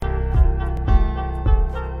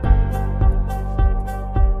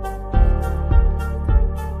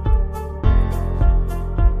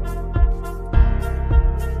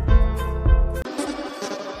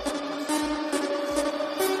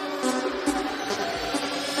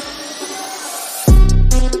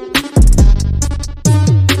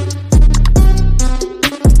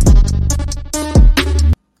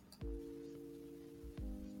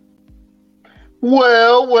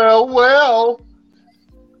Well.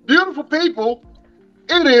 Beautiful people,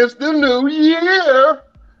 it is the new year.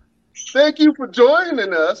 Thank you for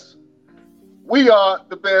joining us. We are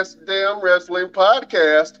the Best Damn Wrestling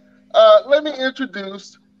Podcast. Let me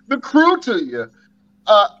introduce the crew to you.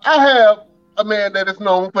 I have a man that is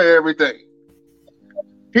known for everything.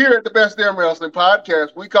 Here at the Best Damn Wrestling Podcast,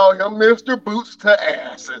 we call him Mr. Boots to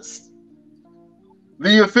Asses.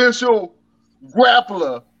 The official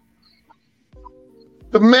grappler,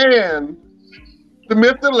 the man, the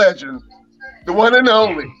myth, the legend, the one and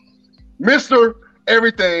only, Mr.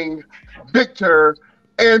 Everything, Victor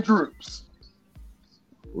Andrews.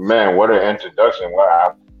 Man, what an introduction.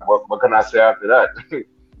 What can I say after that?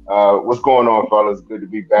 What's going on, fellas? Good to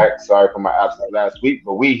be back. Sorry for my absence last week,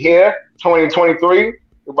 but we here, 2023.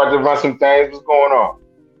 We're about to run some things. What's going on?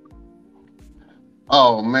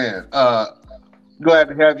 Oh, man. Glad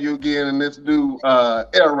to have you again in this new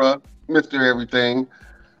era, Mr. Everything.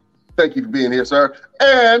 Thank you for being here, sir.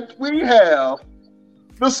 And we have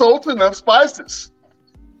the Sultan of Spices.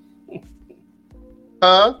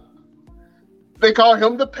 They call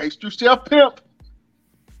him the pastry chef pimp.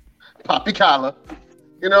 Poppy Collar.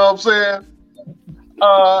 You know what I'm saying?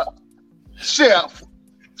 Chef,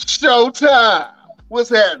 showtime. What's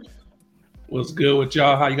happening? What's good with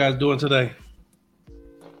y'all? How you guys doing today?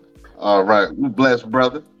 All right. We're blessed,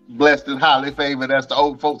 brother. Blessed and highly favored, as the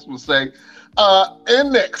old folks would say.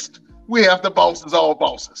 And next, we have the bosses, all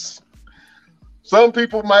bosses. Some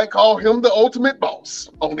people might call him the ultimate boss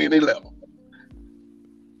on any level.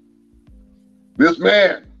 This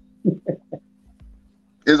man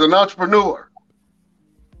is an entrepreneur,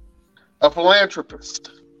 a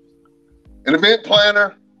philanthropist, an event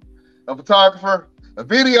planner, a photographer, a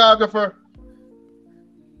videographer,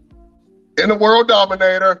 and a world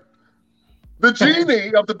dominator, the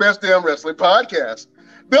genie of the Best Damn Wrestling Podcast,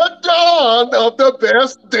 the dawn of the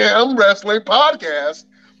Best Damn Wrestling Podcast.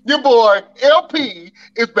 Your boy, LP,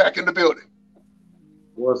 is back in the building.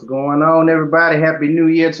 What's going on, everybody? Happy New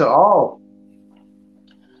Year to all.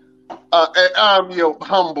 And I'm your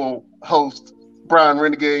humble host, Brian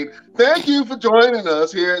Renegade. Thank you for joining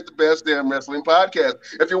us here at the Best Damn Wrestling Podcast.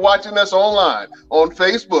 If you're watching us online, on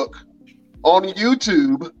Facebook, on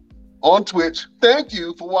YouTube, on Twitch, thank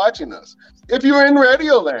you for watching us. If you're in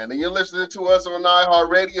Radio Land and you're listening to us on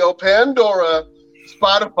iHeartRadio, Pandora,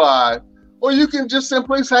 Spotify, or you can just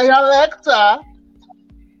simply say, Alexa,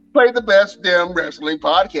 play the Best Damn Wrestling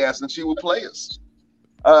Podcast, and she will play us.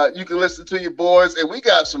 You can listen to your boys, and we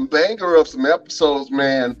got some banger of some episodes,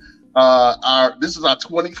 man. This is our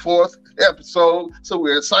 24th episode, so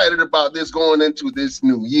we're excited about this going into this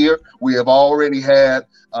new year. We have already had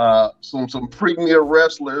some premier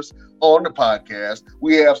wrestlers on the podcast.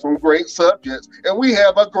 We have some great subjects, and we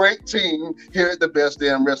have a great team here at the Best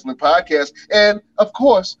Damn Wrestling Podcast. And of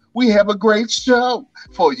course, we have a great show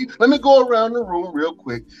for you. Let me go around the room real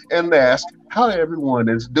quick and ask how everyone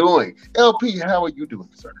is doing. LP, how are you doing,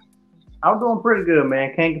 sir? I'm doing pretty good,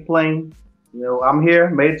 man. Can't complain. You know, I'm here,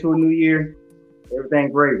 made it to a new year.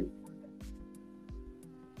 Everything great.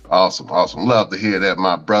 Awesome. Love to hear that,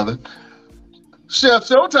 my brother. Chef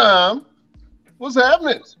Showtime, what's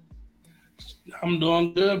happening? I'm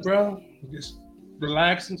doing good, bro. Just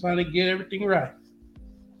relaxing, trying to get everything right.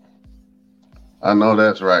 I know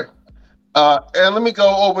that's right. And let me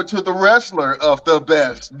go over to the wrestler of the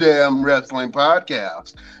Best Damn Wrestling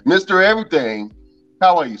Podcast, Mr. Everything.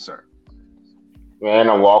 How are you, sir? Man,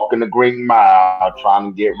 I'm walking the green mile,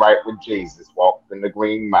 trying to get right with Jesus. Walking the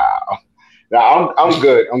green mile. Now I'm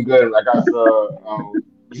good. Like I said,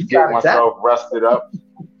 just getting myself rested up.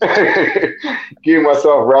 Getting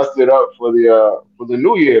myself rested up for the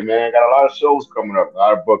new year, man. Got a lot of shows coming up, a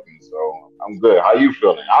lot of bookings, so I'm good. How you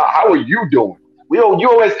feeling? How are you doing? You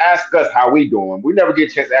always ask us how we doing. We never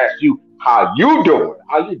get a chance to ask you how you doing.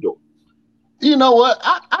 How you doing? You know what?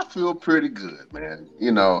 I feel pretty good, man.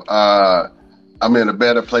 You know, I'm in a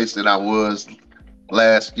better place than I was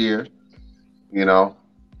last year. You know,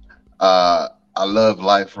 I love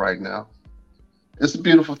life right now. It's a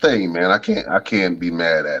beautiful thing, man. I can't be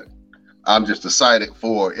mad at it. I'm just excited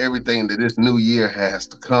for everything that this new year has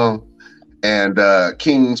to come. And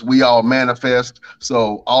Kings, we all manifest.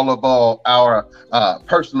 So all of our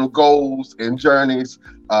personal goals and journeys,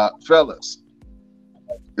 fellas,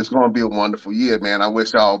 it's going to be a wonderful year, man. I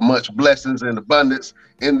wish y'all much blessings and abundance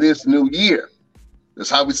in this new year.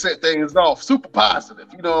 That's how we set things off. Super positive.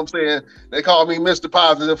 You know what I'm saying? They call me Mr.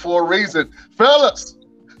 Positive for a reason. Fellas,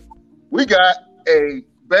 we got a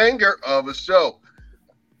banger of a show.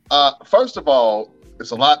 First of all,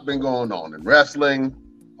 there's a lot been going on in wrestling.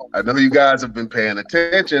 I know you guys have been paying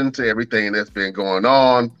attention to everything that's been going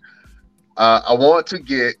on. I want to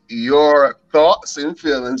get your thoughts and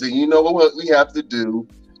feelings, and you know what we have to do.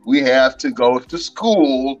 We have to go to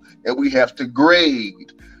school and we have to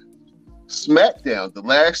grade SmackDown. The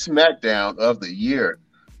last SmackDown of the year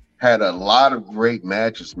had a lot of great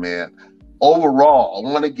matches, man. Overall, I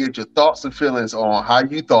want to get your thoughts and feelings on how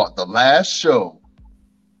you thought the last show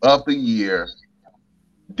of the year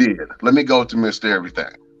did. Let me go to Mr. Everything.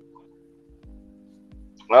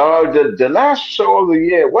 The last show of the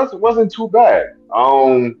year wasn't too bad.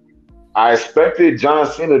 I expected John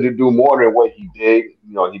Cena to do more than what he did.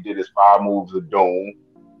 You know, he did his 5 moves of doom,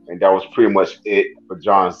 and that was pretty much it for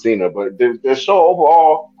John Cena. But the show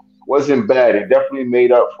overall wasn't bad. It definitely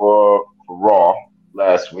made up for Raw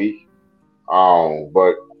last week.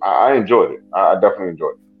 But I enjoyed it. I definitely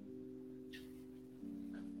enjoyed it.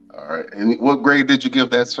 All right. And what grade did you give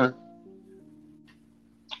that, sir?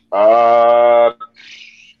 I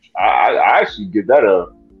actually give that a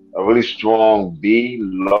really strong B,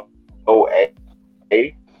 low A.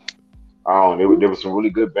 There was some really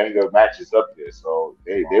good banger matches up there, so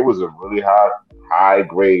there was a really high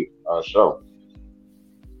grade show.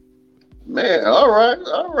 Man, all right.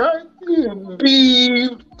 B,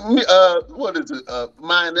 what is it?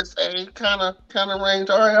 Minus A kind of range.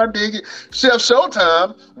 All right, I dig it. Chef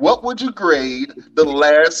Showtime, what would you grade the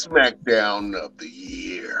last SmackDown of the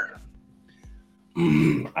year?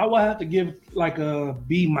 I will have to give like a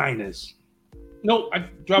B minus. No, I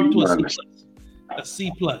dropped it to a C plus. A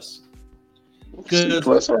C plus.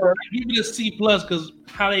 Because all right. I give it a C plus because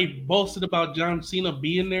how they boasted about John Cena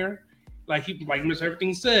being there, like Mr.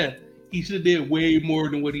 Everything said, he should have did way more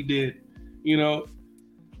than what he did. You know,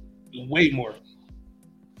 way more.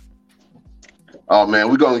 Oh man,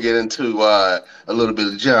 we're gonna get into a little bit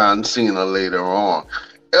of John Cena later on.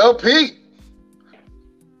 LP,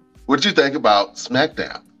 what you think about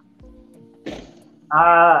SmackDown?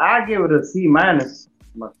 I give it a C minus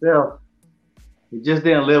myself. It just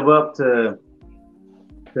didn't live up to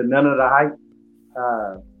none of the hype.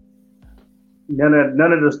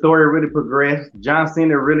 None of the story really progressed. John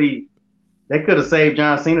Cena they could have saved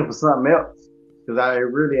John Cena for something else. Because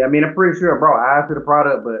I'm pretty sure it brought eyes to the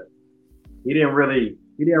product, but he didn't really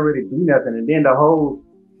do nothing. And then I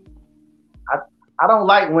don't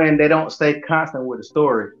like when they don't stay constant with the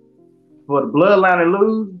story. For the Bloodline to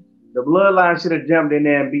lose, the Bloodline should have jumped in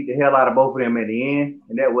there and beat the hell out of both of them at the end,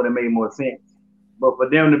 and that would have made more sense. But for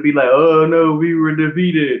them to be like, oh no, we were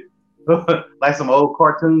defeated, like some old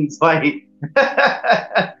cartoons, like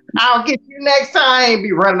I'll get you next time,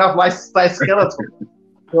 be running off like Skeletor.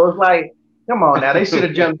 So it's like, come on now, they should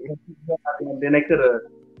have jumped in, and then they could have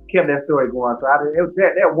kept that story going. So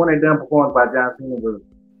that one and done performance by John Cena was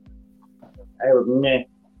meh.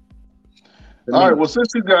 All right, well,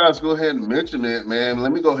 since you guys go ahead and mention it, man,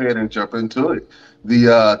 let me go ahead and jump into it.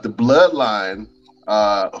 The Bloodline,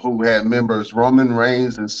 who had members Roman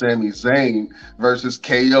Reigns and Sami Zayn versus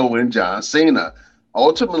KO and John Cena.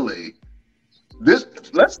 Ultimately,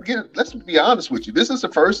 let's be honest with you. This is the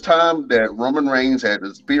first time that Roman Reigns had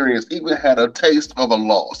a taste of a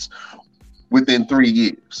loss within 3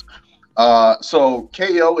 years. So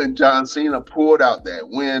KO and John Cena pulled out that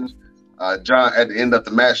win. At the end of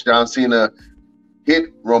the match, John Cena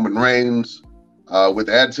hit Roman Reigns with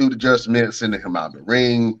attitude adjustment, sending him out of the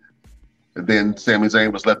ring. And then Sami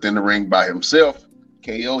Zayn was left in the ring by himself.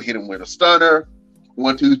 KO hit him with a stunner.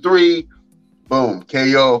 1, 2, 3. Boom.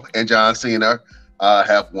 KO and John Cena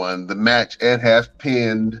have won the match and have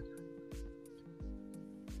pinned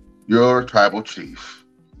your tribal chief,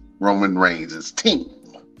 Roman Reigns' team.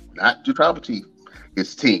 Not your tribal chief,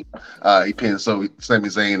 his team. He pinned Sami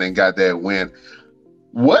Zayn and got that win.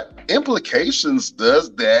 What implications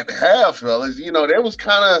does that have, fellas? You know, it was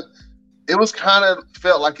kind of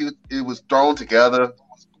felt like it was thrown together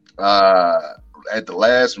at the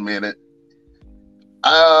last minute.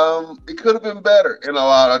 It could have been better in a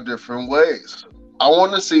lot of different ways. I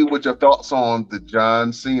want to see what your thoughts on the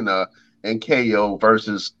John Cena and KO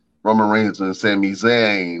versus Roman Reigns and Sami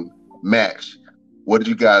Zayn match. What did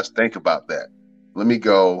you guys think about that? Let me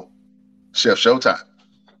go, Chef Showtime.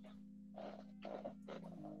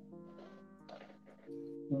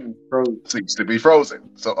 Seems to be frozen.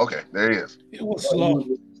 So, okay, there he is. It was slow.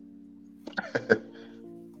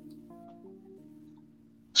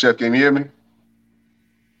 Chef, can you hear me?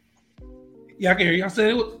 Yeah, I can hear you. I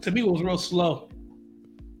said to me, it was real slow.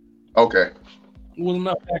 Okay. It wasn't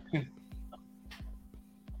enough action.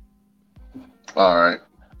 All right.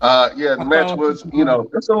 Yeah, the match was,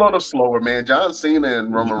 it's a little slower, man. John Cena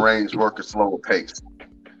and Roman Reigns work a slower pace.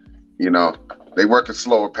 They work at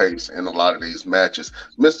slower pace in a lot of these matches.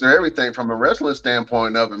 Mr. Everything, from a wrestling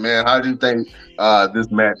standpoint of it, man, how do you think this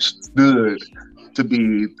match stood to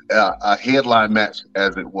be a headline match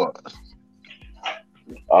as it was?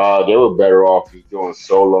 They were better off just doing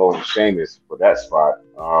Solo and Sheamus for that spot.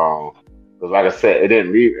 Because like I said, it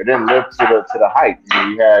didn't live to the hype. You know,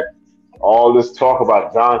 you had all this talk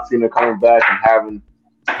about John Cena coming back and having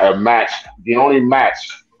a match, the only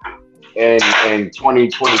match in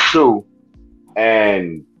 2022,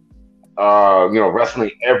 and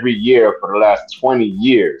wrestling every year for the last 20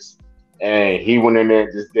 years, and he went in there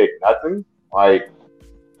and just did nothing. Like,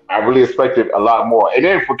 I really expected a lot more. And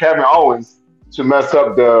then for Kevin Owens to mess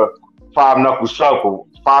up the five knuckle shuffle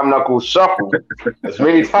as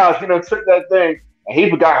many times, took that thing and he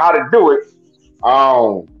forgot how to do it.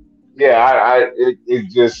 I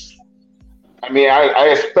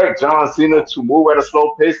expect John Cena to move at a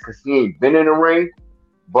slow pace because he ain't been in the ring,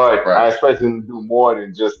 but I expect him to do more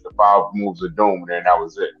than just the 5 moves of doom, and that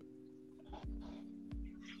was it.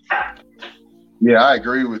 Yeah, I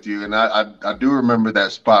agree with you, and I do remember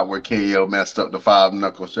that spot where KO messed up the 5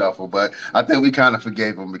 knuckle shuffle, but I think we kind of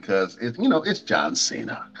forgave him because it's John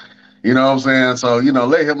Cena. You know what I'm saying? So,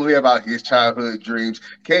 let him live out his childhood dreams.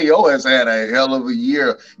 KO has had a hell of a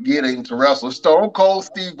year getting to wrestle Stone Cold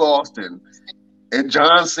Steve Austin and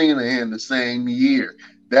John Cena in the same year.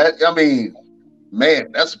 That's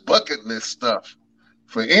bucket list stuff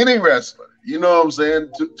for any wrestler. You know what I'm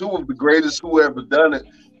saying? Two of the greatest who ever done it.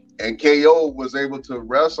 And KO was able to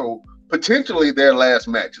wrestle potentially their last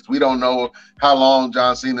matches. We don't know how long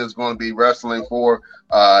John Cena is going to be wrestling for.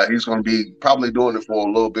 He's going to be probably doing it for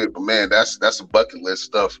a little bit, but man, that's some bucket list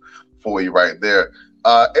stuff for you right there.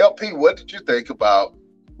 LP, what did you think about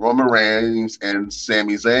Roman Reigns and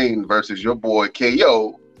Sami Zayn versus your boy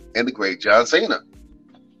KO and the great John Cena?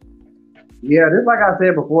 Yeah, just like I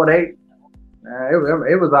said before, it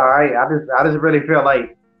was all right. I just really felt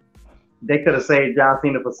like they could have saved John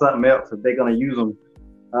Cena for something else if they're going to use him.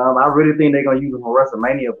 I really think they're going to use him for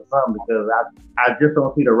WrestleMania for something because I just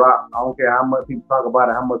don't see The Rock. I don't care how much people talk about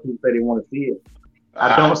it, how much people say they want to see it.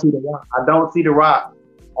 I don't see The Rock.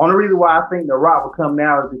 Only reason why I think The Rock will come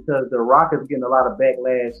now is because The Rock is getting a lot of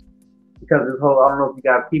backlash because this whole, I don't know if you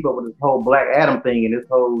guys keep up with this whole Black Adam thing and this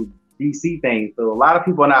whole DC thing. So a lot of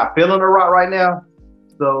people are not feeling The Rock right now.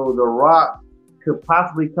 So The Rock could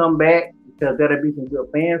possibly come back because that'll be some good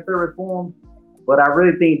fan service for him. But I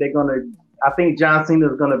really think I think John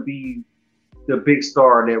Cena is going to be the big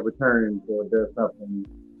star that returns or does something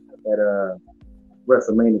at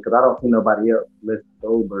WrestleMania because I don't see nobody else less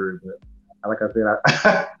Goldberg. But like I said,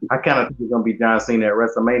 I kind of think it's going to be John Cena at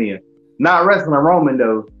WrestleMania. Not wrestling Roman,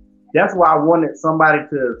 though. That's why I wanted somebody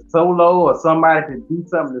to solo or somebody to do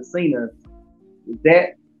something to Cena.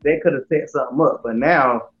 That could have set something up. But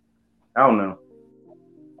now, I don't know.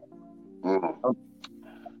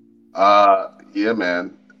 Yeah,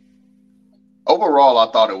 man. Overall,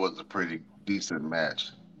 I thought it was a pretty decent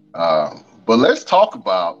match. But let's talk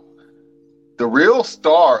about the real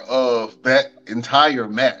star of that entire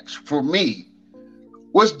match for me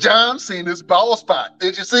was John Cena's ball spot.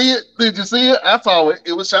 Did you see it? I saw it.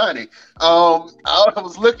 It was shiny. I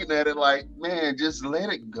was looking at it like, man, just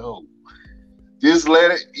let it go. Just let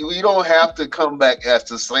it. We don't have to come back as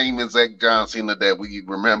the same exact John Cena that we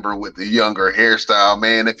remember with the younger hairstyle,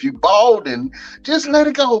 man. If you balding, just let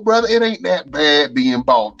it go, brother. It ain't that bad being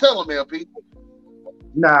bald. Tell them, LP.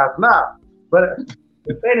 Nah, it's not. But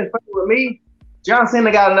the thing is funny with me, John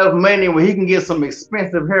Cena got enough money where he can get some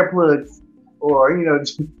expensive hair plugs, or he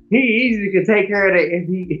easily can take care of that.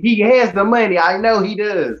 If he has the money, I know he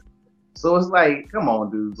does. So it's like, come on,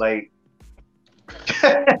 dude, like.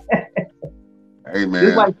 Hey, man.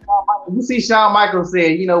 Just like you see Shawn Michaels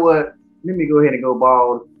said, you know what? Let me go ahead and go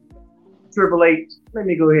bald. Triple H, let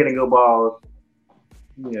me go ahead and go bald.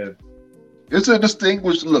 Yeah. It's a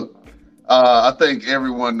distinguished look. I think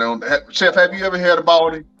everyone knows. Chef, have you ever had a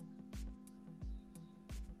baldy?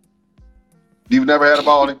 You've never had a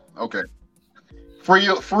baldy? Okay. Free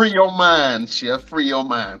your mind, Chef. Free your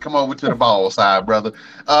mind. Come over to the ball side, brother.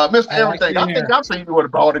 Mr. Everything, I think I've seen you with a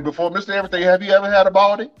baldy before. Mr. Everything, have you ever had a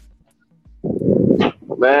baldy?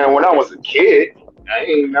 Man, when I was a kid, I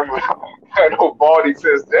ain't never had no baldy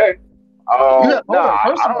since then. I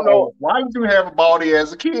don't know. Why did you have a baldy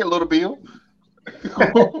as a kid, Little Bill?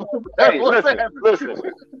 Hey, listen.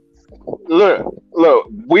 Look,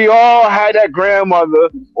 we all had that grandmother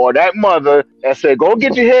or that mother that said, go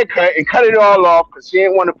get your hair cut and cut it all off because she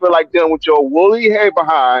didn't want to feel like dealing with your woolly hair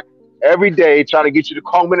behind every day trying to get you to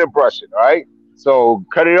comb it and brush it, all right? So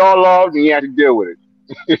cut it all off and you have to deal with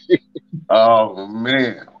it. Oh,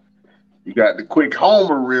 man. You got the quick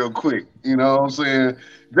homer real quick. You know what I'm saying?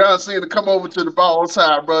 John Cena, come over to the ball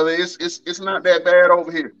side, brother. It's not that bad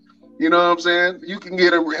over here. You know what I'm saying? You can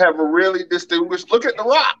have a really distinguished look at The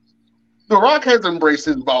Rock. The Rock has embraced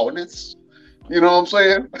his baldness. You know what I'm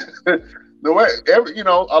saying? The way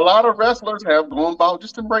a lot of wrestlers have gone bald.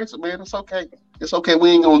 Just embrace it, man. It's okay. It's okay.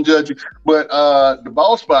 We ain't gonna judge you. But the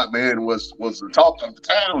bald spot, man, was the talk of the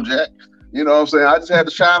town, Jack. You know what I'm saying? I just had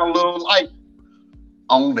to shine a little light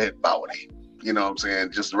on that body. You know what I'm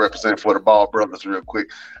saying? Just to represent for the Ball brothers real quick.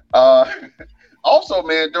 Also,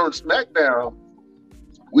 man, during SmackDown,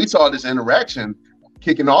 we saw this interaction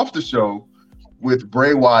kicking off the show with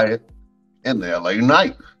Bray Wyatt and the LA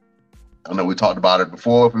Knight. I know we talked about it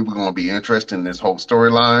before, if we were going to be interested in this whole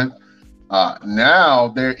storyline. Now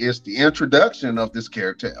there is the introduction of this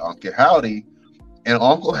character, Uncle Howdy, and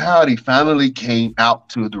Uncle Howdy finally came out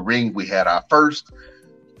to the ring. We had our first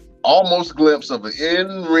almost glimpse of an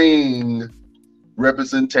in-ring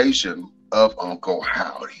representation of Uncle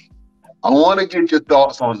Howdy. I want to get your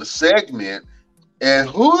thoughts on the segment and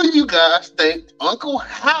who you guys think Uncle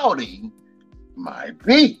Howdy might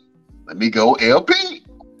be. Let me go, LP.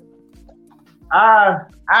 I'm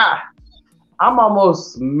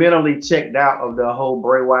almost mentally checked out of the whole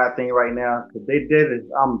Bray Wyatt thing right now because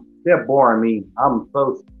they're boring me.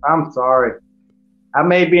 I'm sorry. I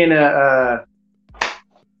may be in a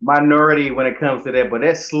minority when it comes to that, but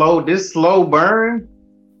this slow burn,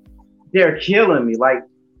 they're killing me. Like,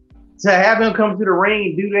 to have him come to the ring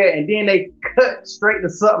and do that, and then they cut straight to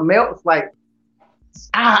something else. Like,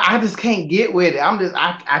 I just can't get with it.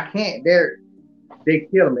 I can't. They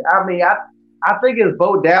killing me. I mean, I think it's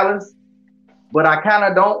Bo Dallas, but I kind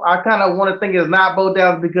of want to think it's not Bo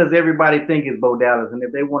Dallas because everybody think it's Bo Dallas, and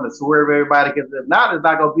if they want to swerve everybody, because if not, it's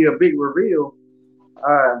not gonna be a big reveal.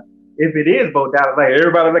 If it is Bo Dallas, like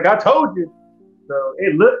everybody like I told you. So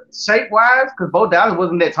it looked shape wise because Bo Dallas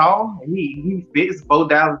wasn't that tall, and he fits Bo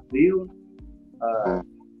Dallas' build.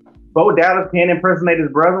 Bo Dallas can impersonate his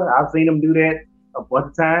brother. I've seen him do that a bunch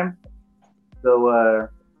of times. So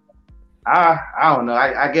I don't know.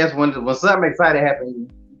 I guess when something exciting happens,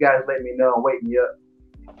 you guys let me know and wake me up,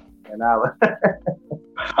 and I'll.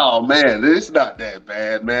 Oh man, it's not that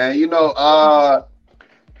bad, man. You know,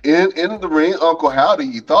 in the ring, Uncle Howdy,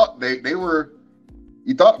 you thought they were.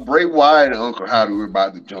 You thought Bray Wyatt and Uncle Howdy were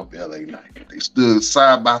about to jump LA Knight. They stood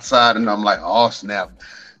side by side, and I'm like, oh snap.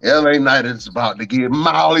 LA Knight is about to get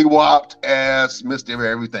mollywopped as Mr.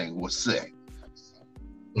 Everything was sick.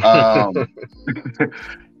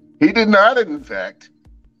 He did not, in fact.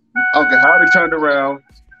 Uncle Howdy turned around.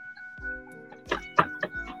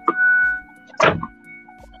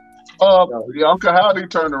 Uncle Howdy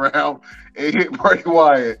turned around and hit Bray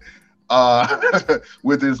Wyatt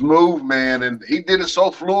with his move, man, and he did it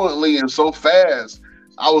so fluently and so fast.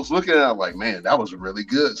 I was looking at him like, man, that was really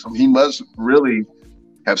good. So he must really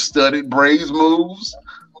have studied Bray's moves,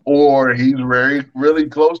 or he's really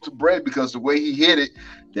close to Bray because the way he hit it,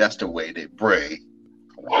 that's the way that Bray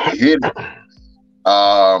hit it.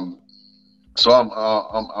 So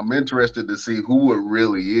I'm interested to see who it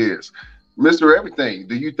really is. Mr. Everything,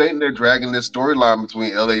 do you think they're dragging this storyline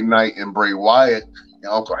between LA Knight and Bray Wyatt and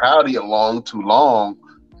Uncle Howdy along too long?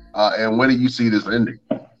 And when do you see this ending?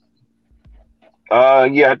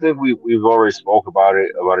 Yeah, I think we've already spoke about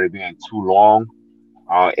it being too long.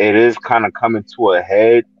 It is kind of coming to a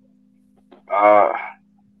head. I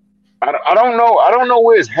don't know. I don't know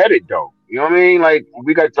where it's headed though. You know what I mean? Like,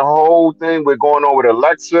 we got the whole thing we're going on with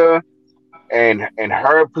Alexa and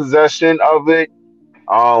her possession of it.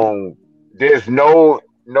 There's no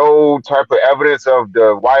type of evidence of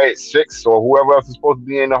the Wyatt Six or whoever else is supposed to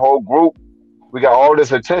be in the whole group. We got all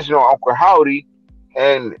this attention on Uncle Howdy,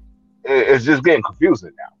 and it's just getting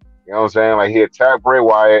confusing now. You know what I'm saying? Like, he attacked Bray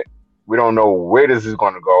Wyatt. We don't know where this is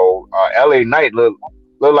going to go. LA Knight looked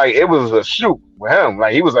like it was a shoot with him.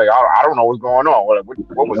 Like, he was like, I don't know what's going on. What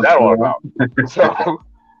was that all about? So,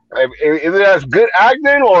 is it as good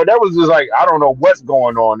acting, or that was just like, I don't know what's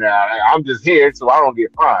going on now. I'm just here so I don't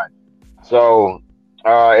get fined. So,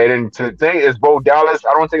 and then to think it's Bo Dallas,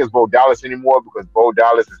 I don't think it's Bo Dallas anymore because Bo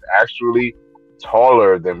Dallas is actually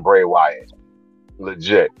taller than Bray Wyatt.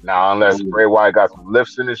 Legit. Now, unless Bray Wyatt got some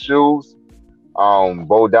lifts in his shoes,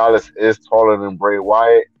 Bo Dallas is taller than Bray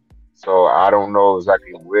Wyatt. So I don't know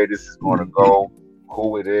exactly where this is going to go,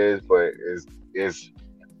 who it is, but it's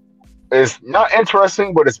not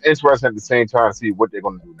interesting, but it's interesting at the same time to see what they're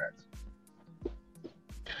going to do next.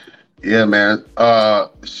 Yeah, man.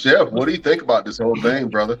 Chef, what do you think about this whole thing,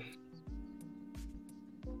 brother?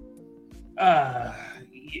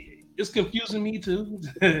 It's confusing me too.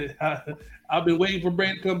 I've been waiting for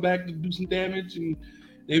Bray to come back to do some damage, and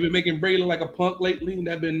They've been making Bray look like a punk lately, and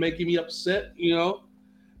that's been making me upset,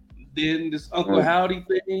 Then this Uncle Howdy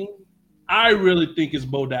thing, I really think it's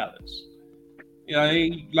Bo Dallas.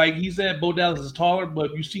 Like he said, Bo Dallas is taller,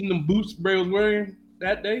 but you seen them boots Bray was wearing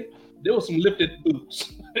that day? There was some lifted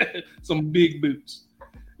boots, some big boots.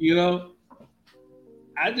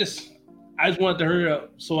 I just wanted to hurry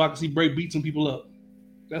up so I can see Bray beat some people up.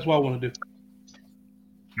 That's what I want to do.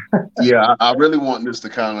 Yeah, I really want this to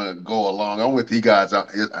kind of go along. I'm with you guys.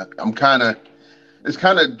 It's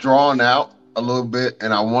kind of drawn out a little bit,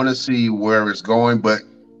 and I want to see where it's going. But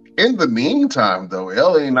in the meantime, though,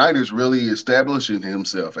 LA Knight is really establishing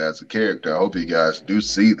himself as a character. I hope you guys do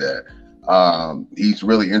see that. He's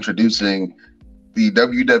really introducing the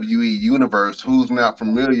WWE universe. Who's not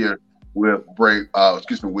familiar with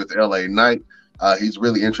with LA Knight? He's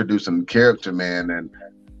really introducing the character, man, and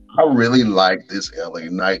I really like this LA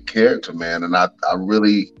Knight character, man, and I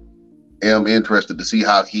really am interested to see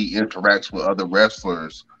how he interacts with other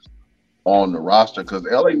wrestlers on the roster, because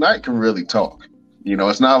LA Knight can really talk.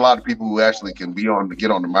 It's not a lot of people who actually can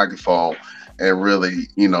get on the microphone and really,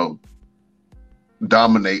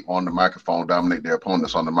 dominate on the microphone, dominate their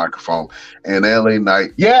opponents on the microphone. And LA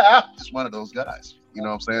Knight, is one of those guys. You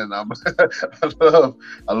know what I'm saying?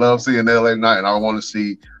 I love seeing LA Knight, and I want to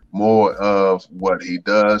see more of what he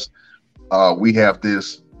does. We have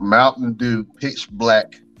this Mountain Dew pitch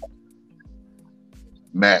black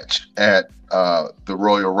match at the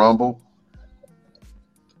Royal Rumble.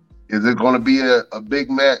 Is it going to be a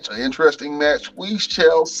big match, an interesting match? We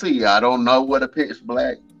shall see. I don't know what a pitch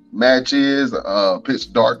black match is,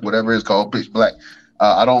 pitch dark, whatever it's called, pitch black.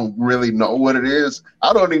 I don't really know what it is.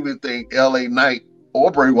 I don't even think LA Knight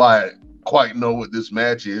or Bray Wyatt quite know what this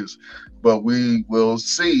match is, but we will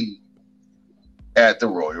see at the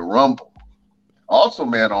Royal Rumble. Also,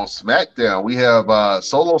 man, on SmackDown, we have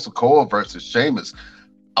Solo Sikoa versus Sheamus.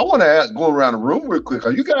 I want to go around the room real quick.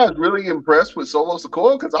 Are you guys really impressed with Solo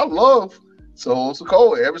Sikoa? Because I love Solo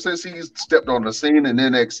Sikoa. Ever since he stepped on the scene in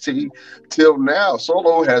NXT till now,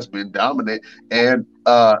 Solo has been dominant. And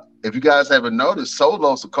if you guys haven't noticed,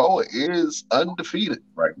 Solo Sikoa is undefeated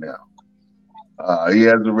right now. He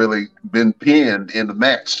hasn't really been pinned in the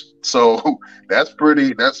match. So that's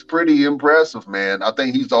pretty impressive, man. I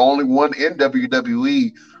think he's the only one in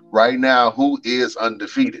WWE right now who is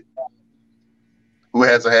undefeated, who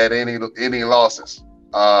hasn't had any losses.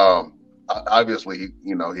 Obviously,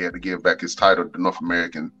 he had to give back his title, the North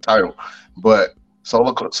American title, but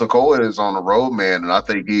Solo Sikoa is on the road, man, and I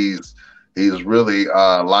think he's really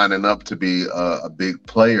lining up to be a big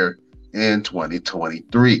player in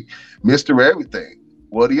 2023. Mr. Everything,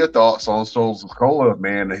 what are your thoughts on Solo Sikoa,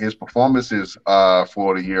 man, and his performances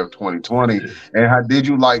for the year of 2020, and how did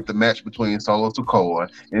you like the match between Solo Sikoa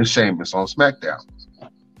and Sheamus on SmackDown?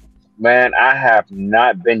 Man, I have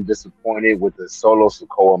not been disappointed with the Solo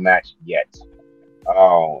Sikoa match yet.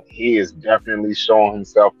 He is definitely showing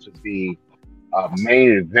himself to be a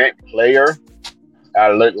main event player.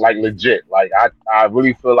 Legit. Like I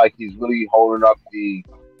really feel like he's really holding up the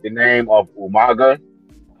name of Umaga,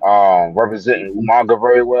 representing Umaga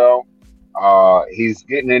very well. He's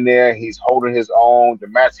getting in there. He's holding his own. The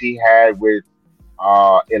match he had with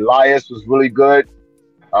Elias was really good.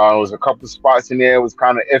 There was a couple spots in there. It was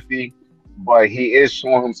kind of iffy, but he is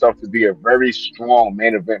showing himself to be a very strong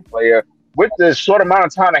main event player with the short amount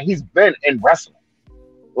of time that he's been in wrestling.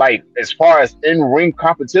 Like, as far as in-ring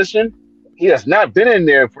competition, he has not been in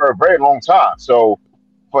there for a very long time. So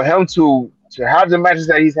for him to have the matches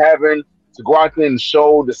that he's having, to go out there and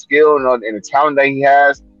show the skill and the talent that he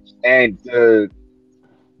has, and the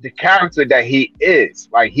character that he is,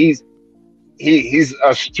 like he's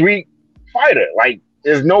a street fighter. Like,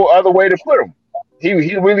 there's no other way to put him.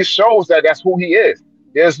 He really shows that that's who he is.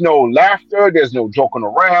 There's no laughter. There's no joking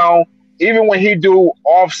around. Even when he do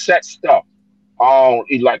offset stuff,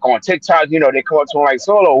 like on TikTok, they come up to him like,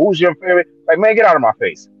 Solo, who's your favorite? Like, man, get out of my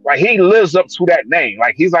face. Like, he lives up to that name.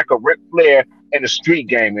 Like, he's like a Ric Flair in the street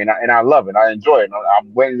game, and I love it. I enjoy it.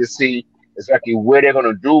 I'm waiting to see exactly what they're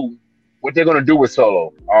gonna do with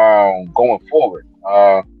Solo going forward.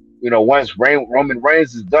 Once Roman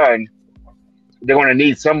Reigns is done, they're going to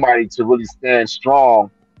need somebody to really stand strong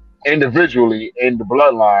individually in the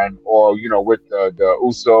bloodline, or with the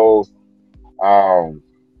Usos,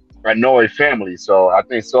 Anoa'i family. So I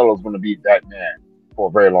think Solo's going to be that man for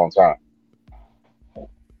a very long time.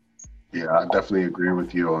 Yeah, I definitely agree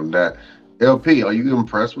with you on that. LP, are you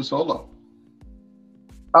impressed with Solo?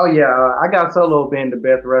 Oh yeah, I got Solo being the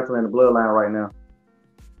best wrestler in the bloodline right now.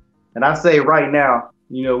 And I say right now,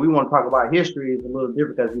 we want to talk about history. It's a little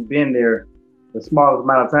different because he's been there the smallest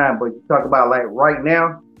amount of time, but you talk about like right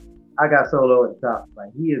now, I got Solo at the top.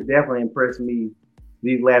 Like he has definitely impressed me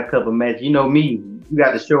these last couple of matches. You know me, you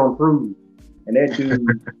got to show and prove, and that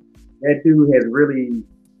dude has really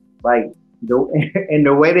like and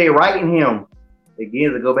the way they writing him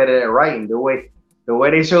again to go back to that writing, the way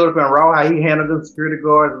they showed up in Raw, how he handled the security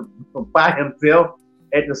guards by himself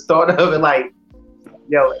at the start of it, like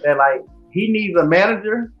they're like he needs a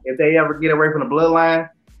manager if they ever get away from the bloodline.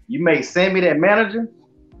 You make Sammy that manager.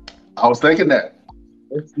 I was thinking that.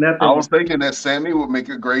 It's nothing. I was thinking that Sammy would make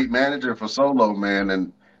a great manager for Solo, man.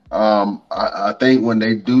 And I think when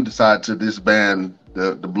they do decide to disband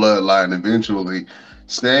the bloodline eventually,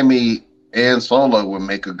 Sammy and Solo would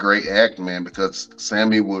make a great act, man, because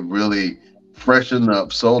Sammy would really freshen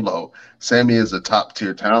up Solo. Sammy is a top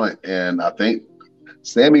tier talent, and I think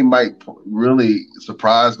Sammy might really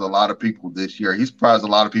surprise a lot of people this year. He surprised a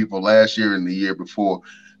lot of people last year and the year before,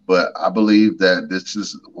 but I believe that this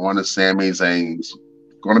is one of Sami Zayn's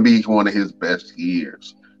going to be one of his best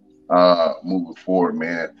years moving forward,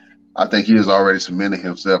 man. I think he has already cemented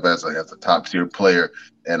himself as a top tier player,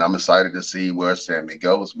 and I'm excited to see where Sammy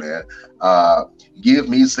goes, man. Give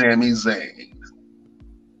me Sami Zayn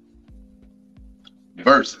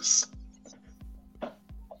versus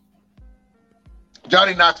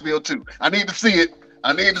Johnny Knoxville 2. I need to see it.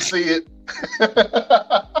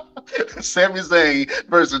 Sami Zayn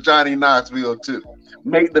versus Johnny Knoxville 2.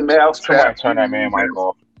 Make the mouse trap. Turn that man mic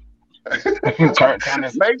off. turn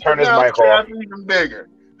his mic off. Even bigger.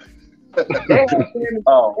 Man.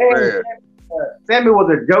 Sammy was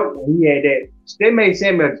a joke when he had that. They made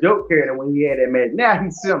Sammy a joke character when he had that match. Now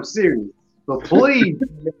he's something serious. So please.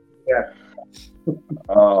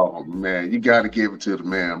 Oh man, you got to give it to the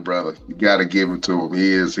man, brother. You got to give it to him.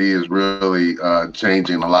 He is really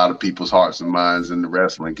changing a lot of people's hearts and minds in the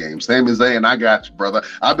wrestling game. Sami Zayn, I got you, brother.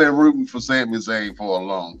 I've been rooting for Sami Zayn for a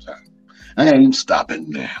long time. I ain't stopping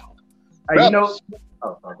now. Hey, go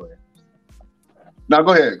ahead. No,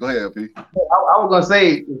 go ahead, P. I was gonna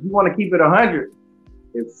say, if you want to keep it 100,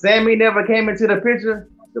 if Sammy never came into the picture,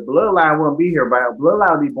 the bloodline wouldn't be here.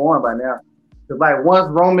 Bloodline would be born by now. Cause like once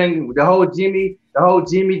Roman, the whole Jimmy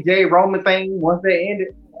J Roman thing, once that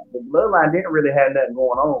ended, the bloodline didn't really have nothing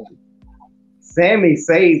going on. Sammy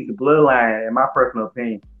saved the bloodline, in my personal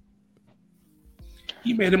opinion.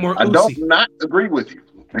 He made it more. I don't not agree with you.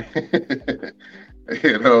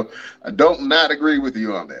 I don't not agree with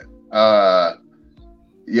you on that.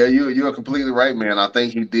 Yeah, you're completely right, man. I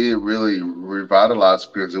think he did really revitalize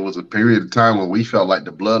because it was a period of time when we felt like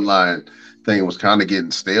the bloodline thing was kind of getting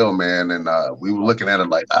stale, man, and we were looking at it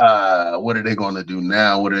like, what are they going to do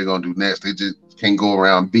now? What are they going to do next? They just can't go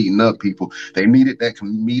around beating up people. They needed that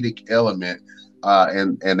comedic element,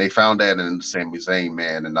 and they found that in Sami Zayn,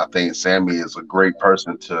 man. And I think Sammy is a great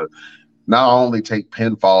person to not only take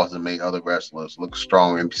pinfalls and make other wrestlers look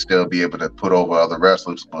strong and still be able to put over other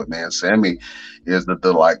wrestlers, but man, Sammy is the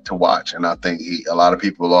delight to watch. And I think a lot of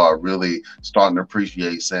people are really starting to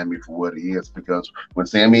appreciate Sammy for what he is, because when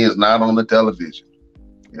Sammy is not on the television,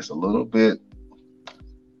 it's a little bit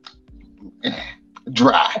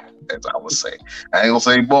dry, as I would say. I ain't gonna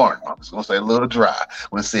say boring. I'm just gonna say a little dry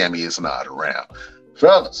when Sammy is not around.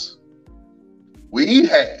 Fellas, we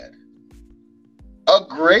had a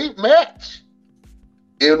great match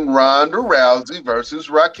in Ronda Rousey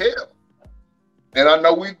versus Raquel. And I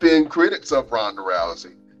know we've been critics of Ronda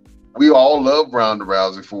Rousey. We all love Ronda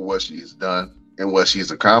Rousey for what she's done and what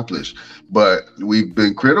she's accomplished. But we've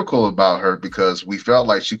been critical about her because we felt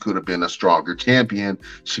like she could have been a stronger champion.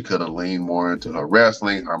 She could have leaned more into her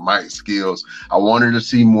wrestling, her mic skills. I wanted to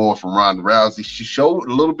see more from Ronda Rousey. She showed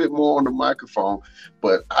a little bit more on the microphone,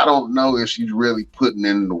 but I don't know if she's really putting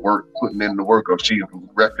in the work, or she's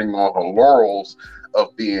resting on her laurels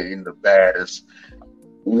of being the baddest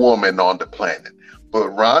woman on the planet. But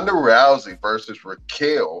Ronda Rousey versus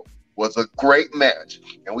Raquel was a great match.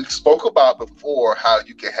 And we spoke about before how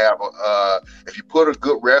you can have if you put a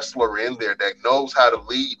good wrestler in there that knows how to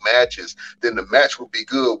lead matches, then the match will be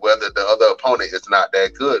good whether the other opponent is not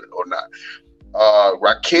that good or not.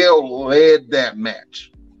 Raquel led that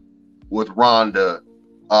match with Ronda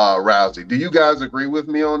Rousey. Do you guys agree with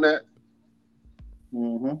me on that?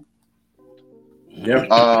 Mm-hmm. Yep.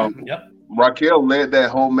 Raquel led that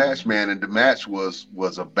whole match, man, and the match was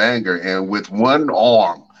a banger. And with one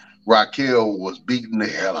arm, Raquel was beating the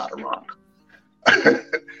hell out of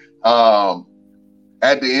Ronda.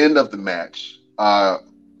 At the end of the match,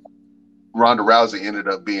 Ronda Rousey ended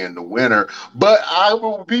up being the winner. But I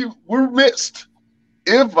will be remiss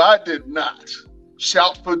if I did not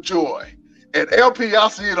shout for joy. And LP, I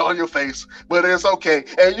see it on your face, but it's okay.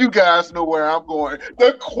 And you guys know where I'm going.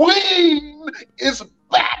 The Queen is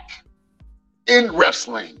back in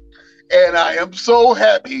wrestling. and I am so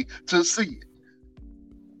happy to see it.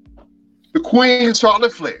 The Queen,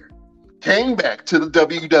 Charlotte Flair, came back to the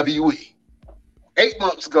WWE. 8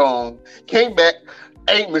 months gone, came back,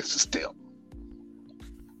 ain't missed a step.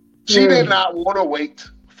 She did not want to wait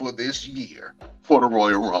for this year for the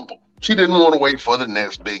Royal Rumble. She didn't want to wait for the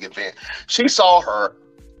next big event. She saw her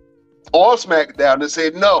on SmackDown and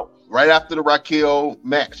said, no, right after the Raquel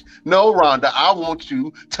match. No, Ronda, I want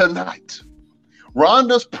you tonight.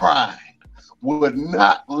 Ronda's pride would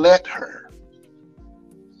not let her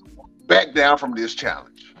back down from this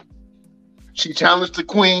challenge. She challenged the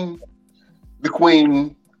Queen. The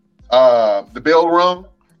Queen, the bell rung.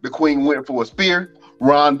 The Queen went for a spear.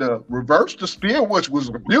 Ronda reversed the spear, which was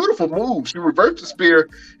a beautiful move. She reversed the spear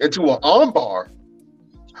into an armbar.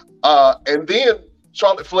 And then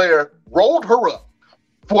Charlotte Flair rolled her up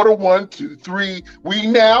for the 1, 2, 3. We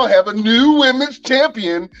now have a new women's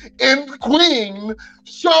champion in the Queen,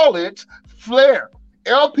 Charlotte Flair.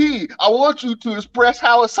 LP, I want you to express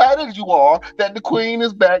how excited you are that the Queen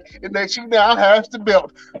is back and that she now has the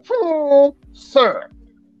belt. Sir.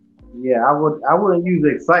 Yeah, I wouldn't use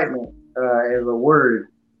excitement as a word.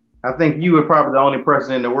 I think you were probably the only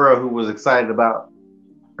person in the world who was excited about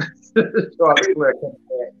Charlotte Flair coming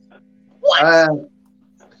back. What?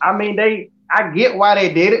 I mean, I get why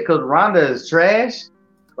they did it because Ronda is trash.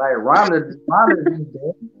 Like Ronda's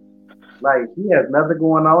dead. Like she has nothing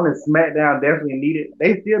going on, and SmackDown definitely needed.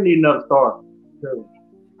 They still need another star. So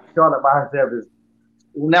Charlotte by herself is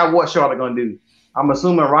now. What Charlotte gonna do? I'm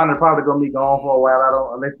assuming Ronda probably gonna be gone for a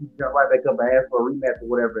while. Unless she jump right back up and ask for a rematch or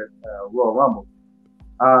whatever at Royal Rumble.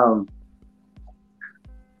 I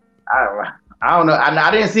don't know.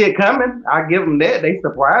 I didn't see it coming. I give them that. They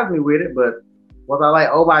surprised me with it, but was I like,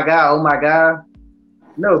 oh my god?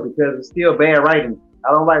 No, because it's still bad writing. I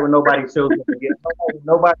don't like when nobody shows up and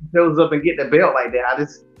get the belt like that.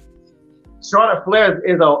 Charlotte Flair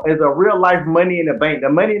is a real life Money in the Bank. The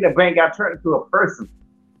Money in the Bank got turned into a person,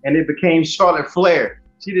 and it became Charlotte Flair.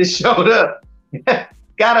 She just showed up,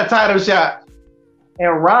 got a title shot,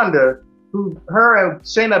 and Ronda, her and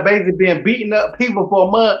Shayna Baszler been beating up people for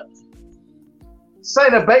months.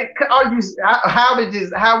 Shayna Baszler,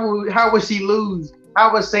 how would she lose?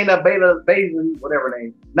 How would Shayna Baszler, whatever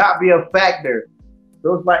name, not be a factor?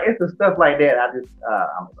 So it's the stuff like that. I'm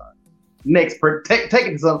sorry. Next, take it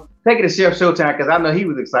to Chef Showtime because I know he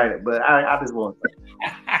was excited, but I just want to say.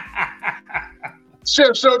 Chef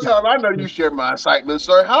Showtime, I know you share my excitement,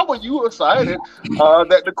 sir. How were you excited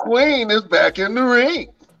that the Queen is back in the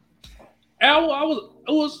ring? I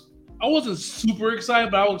wasn't super excited,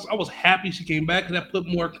 but I was happy she came back because that put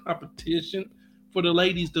more competition for the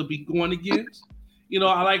ladies to be going against.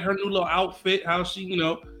 I like her new little outfit, how she,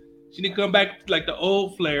 she didn't come back like the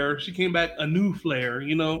old Flair. She came back a new Flair,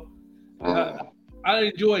 I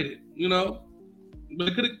enjoyed it,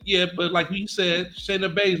 But like you said,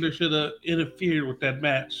 Shayna Baszler should have interfered with that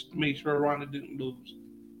match to make sure Ronda didn't lose.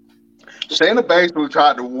 Shayna Baszler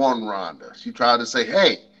tried to warn Ronda. She tried to say,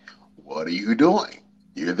 hey, what are you doing?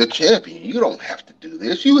 You're the champion. You don't have to do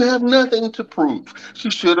this. You have nothing to prove. She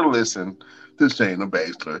should have listened to Shayna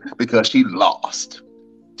Baszler because she lost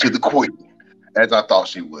to the Queen, as I thought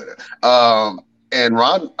she would have.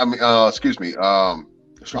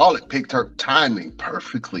 Charlotte picked her timing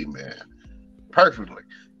perfectly, man. Perfectly.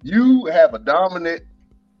 You have a dominant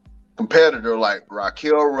competitor like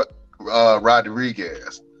Raquel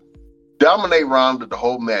Rodriguez dominate Ronda the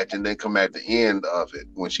whole match and then come at the end of it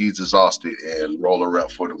when she's exhausted and roll her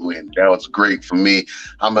up for the win. That was great for me.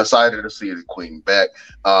 I'm excited to see the Queen back.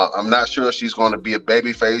 I'm not sure if she's going to be a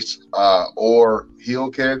babyface or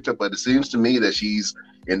heel character, but it seems to me that she's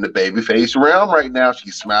in the babyface realm right now.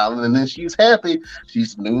 She's smiling and then she's happy.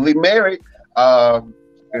 She's newly married.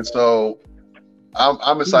 And so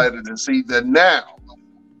I'm excited to see that now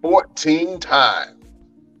 14-time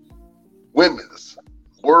women's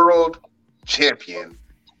world champion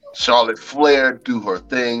Charlotte Flair do her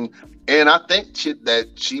thing, and I think that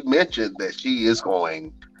she mentioned that she is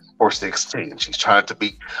going for 16. She's trying to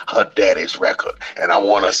beat her daddy's record, and I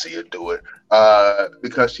want to see her do it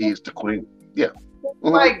because she's the Queen. Yeah,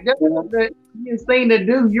 like that's the thing to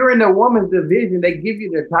do. You're in the women's division; they give you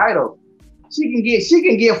the title. She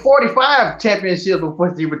can get 45 championships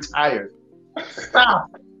before she retires. Stop.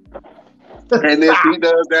 And if he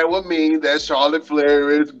does, that would mean that Charlotte Flair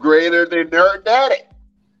is greater than her daddy.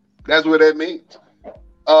 That's what that means.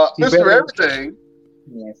 Mr. Everything,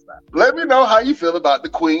 let me know how you feel about the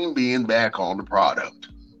Queen being back on the product.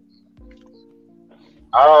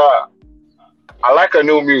 I like her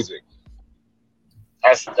new music.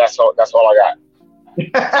 That's all I got.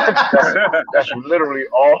 That's literally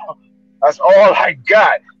all. That's all I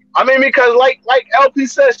got. I mean, because like LP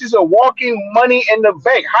says, she's a walking money in the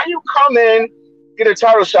bank. How you come in, get a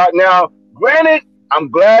title shot? Now, granted, I'm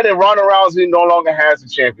glad that Ronda Rousey no longer has the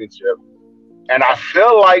championship. And I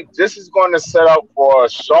feel like this is going to set up for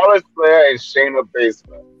Charlotte Flair and Shayna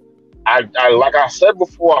Baszler. I like I said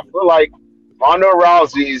before, I feel like Ronda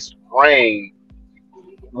Rousey's reign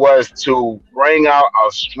was to bring out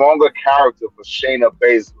a stronger character for Shayna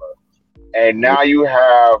Baszler. And now you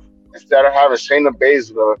have, instead of having Shayna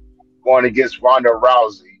Baszler going against Ronda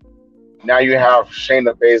Rousey, now you have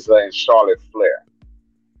Shayna Baszler and Charlotte Flair,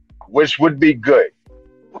 which would be good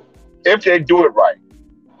if they do it right.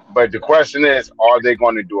 But the question is, are they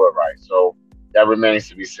going to do it right? So that remains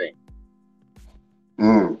to be seen.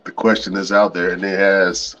 The question is out there, and it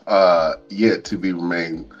has yet to be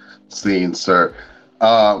remain seen, sir.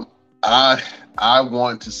 I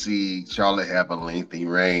want to see Charlotte have a lengthy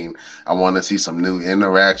reign. I want to see some new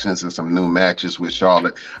interactions and some new matches with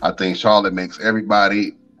Charlotte. I think Charlotte makes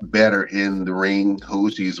everybody better in the ring who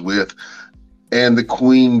she's with, and the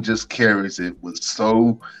Queen just carries it with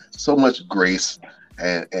so much grace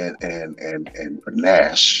and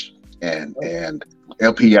panache and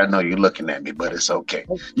LP. I know you're looking at me, but it's okay.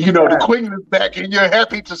 You know the Queen is back, and you're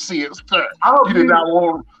happy to see it, sir. You did not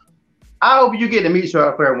want. I hope you get to meet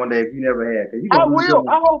Charlotte Flair one day if you never had. I will.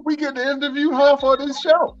 I hope we get to interview her for this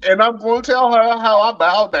show. And I'm going to tell her how I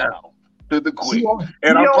bow down to the Queen.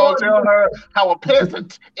 And I'm going to tell her how a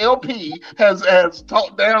peasant LP has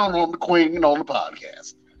talked down on the Queen on the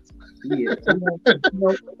podcast. Yeah.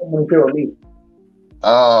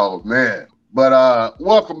 Oh, man. But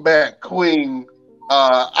welcome back, Queen.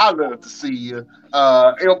 I love to see you.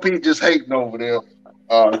 LP just hating over there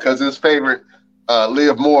because his favorite,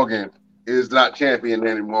 Liv Morgan, is not champion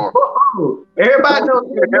anymore. Everybody knows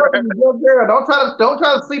Liv Morgan is your girl. Don't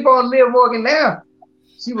try to sleep on Liv Morgan now.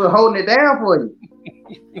 She was holding it down for you.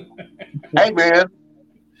 Hey man,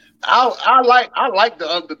 I like the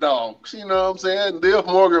underdogs. You know what I'm saying? Liv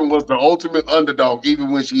Morgan was the ultimate underdog,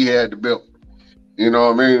 even when she had the belt. You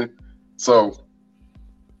know what I mean? So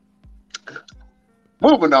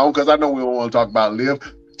moving on, because I know we don't want to talk about Liv.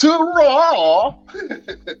 To Raw.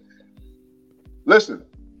 Listen.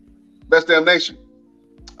 Best Damn Nation.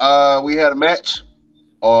 We had a match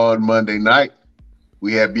on Monday night.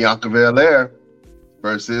 We had Bianca Belair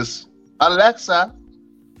versus Alexa.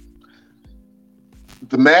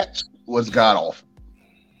 The match was god awful.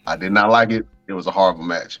 I did not like it. It was a horrible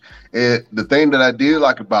match. The thing that I did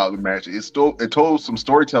like about the match is it told some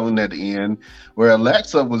storytelling at the end where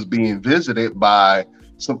Alexa was being visited by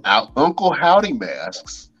some Uncle Howdy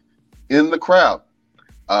masks in the crowd.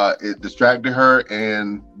 It distracted her,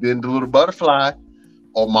 and then the little butterfly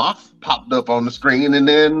or moth popped up on the screen, and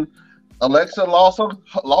then Alexa lost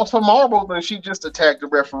her marbles, and she just attacked the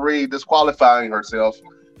referee, disqualifying herself.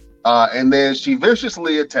 And then she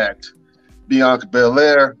viciously attacked Bianca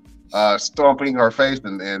Belair, stomping her face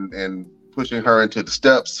and pushing her into the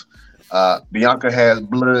steps. Bianca has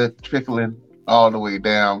blood trickling all the way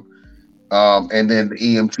down, and then the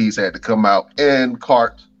EMTs had to come out and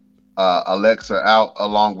cart Alexa out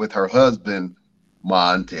along with her husband,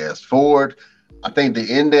 Montez Ford. I think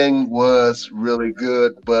the ending was really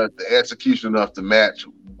good, but the execution of the match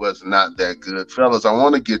was not that good. Fellas, I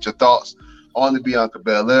want to get your thoughts on the Bianca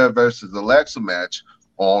Belair versus Alexa match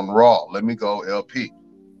on Raw. Let me go, LP.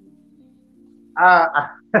 I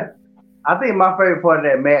think my favorite part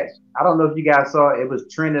of that match, I don't know if you guys saw it, it was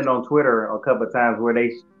trending on Twitter a couple of times where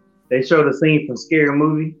they showed a scene from Scary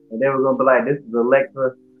Movie, and they were going to be like, this is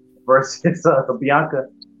Alexa versus Bianca.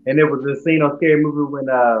 And there was a scene on Scary Movie when,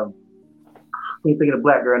 I can't think of the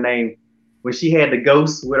black girl name, when she had the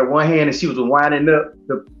ghost with her one hand and she was winding up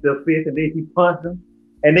the fist and then she punched him.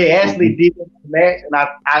 And they actually did the match, and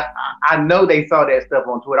I know they saw that stuff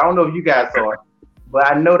on Twitter. I don't know if you guys saw it, but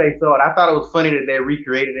I know they saw it. I thought it was funny that they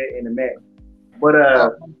recreated it in the match. But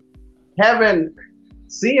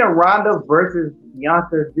seeing Ronda versus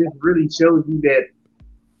Bianca just really shows you that.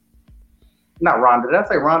 Not Ronda. Did I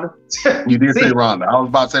say Ronda? You did say Ronda. I was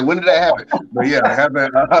about to say, when did that happen? But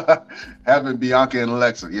yeah, having Bianca and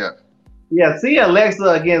Alexa, yeah. Yeah, seeing Alexa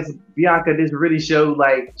against Bianca just really showed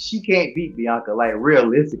like she can't beat Bianca, like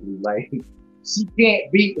realistically. Like she can't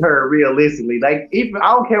beat her realistically. Like if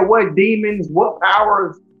I don't care what demons, what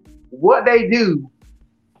powers, what they do,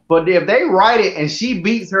 but if they write it and she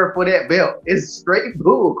beats her for that belt, it's straight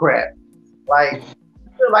bull crap. Like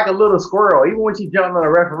she looked like a little squirrel. Even when she jumped on the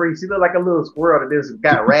referee, she looked like a little squirrel that just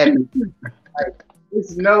got rabid. Like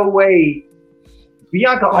there's no way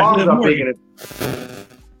Bianca arms are bigger than.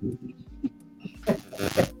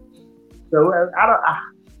 So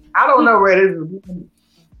I don't know where this is.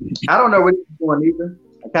 I don't know where this is going either.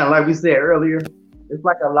 kind of like we said earlier, it's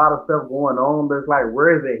like a lot of stuff going on, but it's like,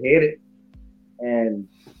 where is it headed? And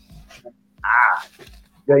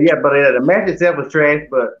the match itself was trash,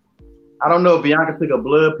 but I don't know if Bianca took a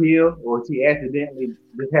blood pill or she accidentally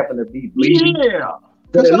just happened to be bleeding. Yeah.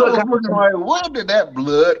 Because I was looking like, where did that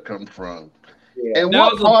blood come from? Yeah. And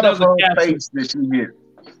what part of her face did she hit?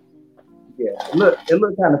 Yeah, it looked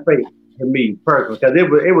kind of fake to me personally because it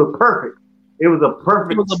was perfect. It was a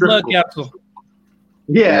perfect. It was a blood capsule.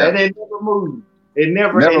 Yeah, and it never moved. It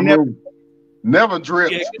never moved. Never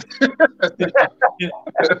dripped. Yeah.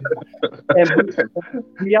 And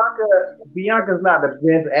Bianca's not the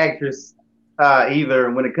best actress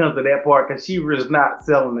either when it comes to that part because she was not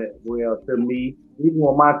selling it well to me. Even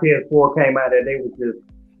when Montez Ford came out there, they was just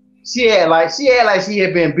she had like she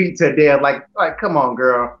had been beat to death. Like come on,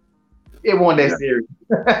 girl, it wasn't that serious.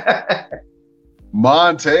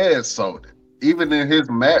 Montez sold it. Even in his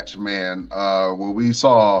match, man, where we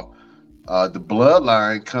saw the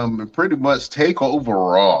Bloodline come and pretty much take over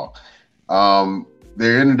Raw.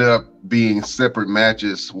 There ended up being separate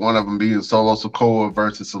matches, one of them being Solo Sikoa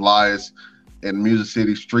versus Elias in Music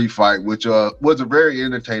City Street Fight, which was a very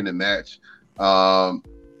entertaining match.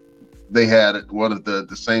 They had one of the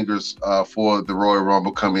singers for the Royal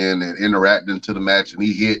Rumble come in and interact into the match, and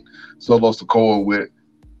he hit Solo Sikoa with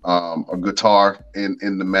a guitar in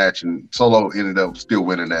the match, and Solo ended up still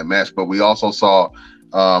winning that match. But we also saw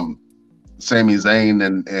Sami Zayn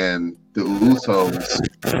and the Usos.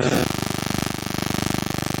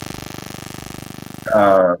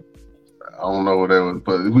 I don't know what that was,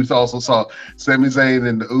 but we also saw Sami Zayn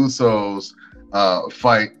and the Usos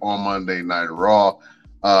fight on Monday Night Raw,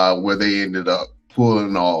 where they ended up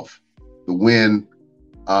pulling off the win.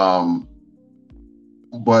 But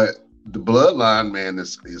the Bloodline, man,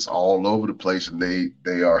 is all over the place, and they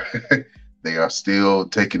are they are still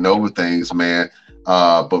taking over things, man.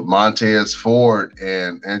 But Montez Ford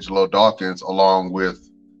and Angelo Dawkins, along with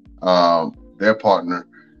their partner,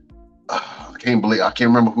 I can't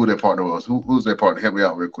remember who their partner was. Who's their partner? Help me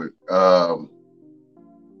out real quick.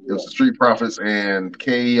 It was the Street Profits and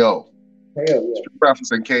KO. Street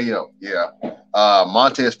Profits and KO. Yeah.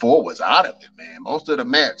 Montez Ford was out of it, man, most of the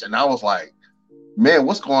match, and I was like, man,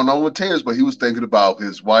 what's going on with Tez? But he was thinking about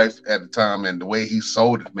his wife at the time, and the way he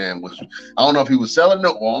sold it, man, was, I don't know if he was selling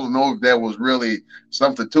it or I don't know if there was really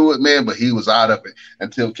something to it, man, but he was out of it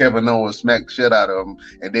until Kevin Owens smacked the shit out of him.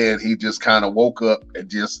 And then he just kind of woke up and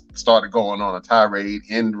just started going on a tirade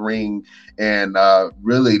in the ring and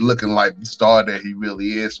really looking like the star that he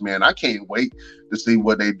really is, man. I can't wait to see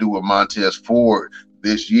what they do with Montez Ford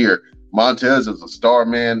this year. Montez is a star,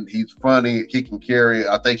 man. He's funny. He can carry.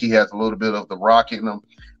 I think he has a little bit of the Rock in him.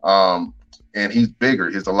 And he's bigger.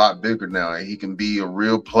 He's a lot bigger now. And he can be a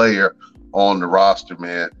real player on the roster,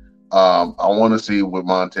 man. I want to see what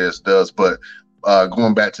Montez does. But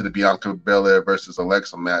going back to the Bianca Belair versus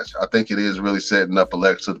Alexa match, I think it is really setting up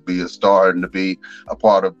Alexa to be a star and to be a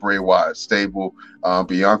part of Bray Wyatt's stable.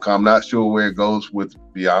 Bianca, I'm not sure where it goes with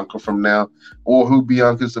Bianca from now or who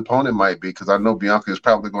Bianca's opponent might be, because I know Bianca is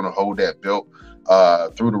probably going to hold that belt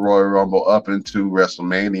through the Royal Rumble up into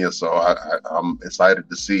WrestleMania. So I'm excited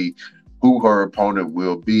to see who her opponent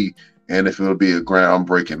will be and if it'll be a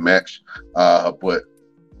groundbreaking match. But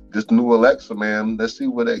this new Alexa, man, let's see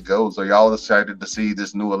where that goes. Are y'all excited to see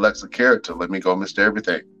this new Alexa character? Let me go, Mr.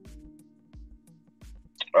 Everything.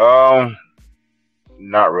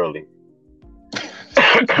 Not really.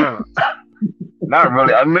 Not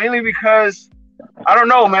really. Mainly because I don't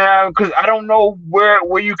know, man. Because I don't know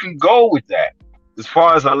where you can go with that as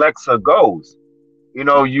far as Alexa goes. You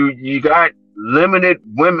know, you got limited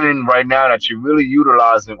women right now that you're really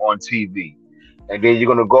utilizing on TV, and then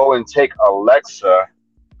you're gonna go and take Alexa,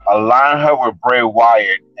 align her with Bray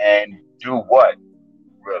Wyatt, and do what?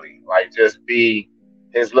 Really, like just be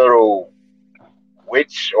his little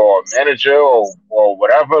witch or manager or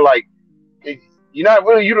whatever. Like, you're not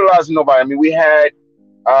really utilizing nobody. I mean, we had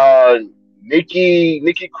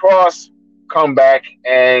Nikki Cross come back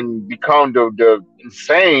and become the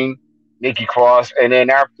insane Nikki Cross, and then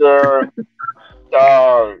after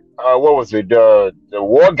what was it, the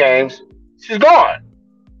War Games, she's gone.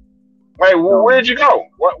 Right, where did you go?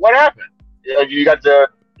 What happened? You got the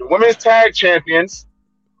women's tag champions.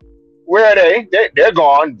 Where are they? They're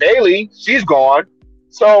gone. Bayley, she's gone.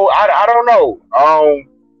 So I don't know.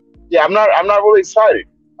 Yeah, I'm not really excited.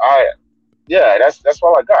 That's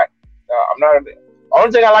all I got. I'm not. The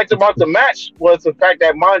only thing I liked about the match was the fact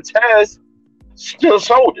that Montez still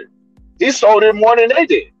sold it. He sold it more than they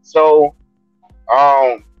did. So,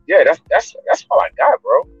 yeah, that's all I got,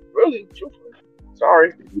 bro. Really, truthfully.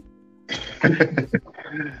 Sorry.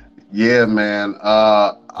 Yeah, man.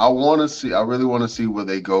 I want to see. I really want to see where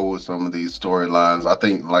they go with some of these storylines. I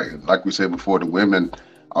think, like we said before, the women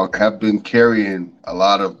have been carrying a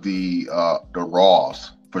lot of the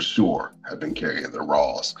Raws for sure. Have been carrying the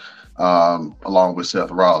Raws, along with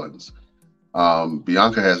Seth Rollins.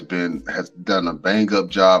 Bianca has done a bang up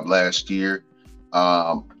job last year.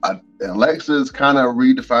 Alexa is kind of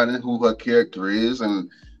redefining who her character is, and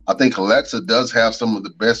I think Alexa does have some of the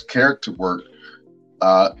best character work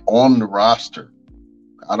on the roster.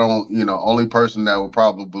 I don't, only person that would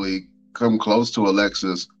probably come close to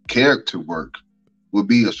Alexa's character work would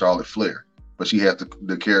be a Charlotte Flair, but she has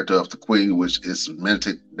the character of the Queen, which is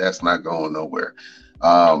cemented. That's not going nowhere.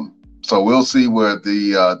 So we'll see where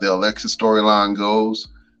the Alexa storyline goes,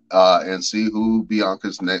 and see who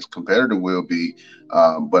Bianca's next competitor will be.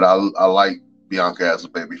 But I like Bianca as a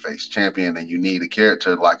babyface champion, and you need a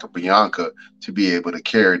character like a Bianca to be able to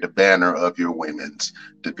carry the banner of your women's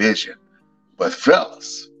division. But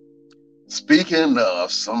fellas, speaking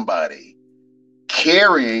of somebody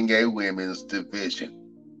carrying a women's division,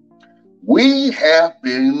 we have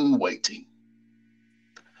been waiting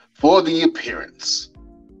for the appearance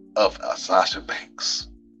of Sasha Banks.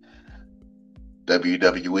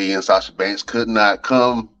 WWE and Sasha Banks could not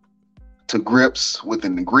come to grips with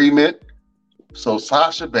an agreement, so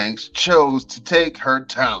Sasha Banks chose to take her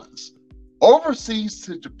talents overseas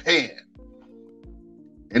to Japan.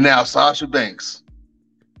 And now Sasha Banks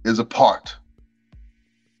is a part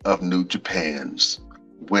of New Japan's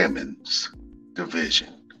women's division.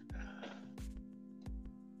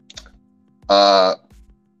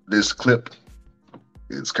 This clip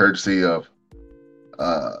is courtesy of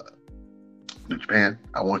New Japan.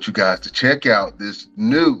 I want you guys to check out this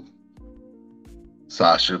new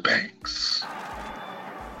Sasha Banks.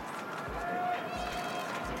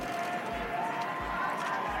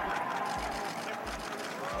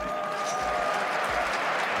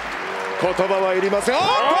 言葉はいりません。い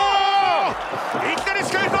きなり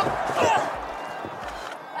仕掛け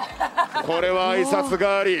た。これは挨拶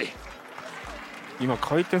代わり。今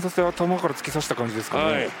回転させ頭から突き刺した感じですかね。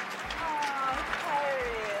はい、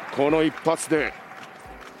この一発で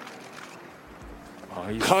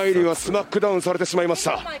カイリーはスマックダウンされてしまいまし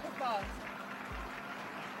た。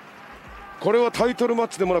これはタイトルマッ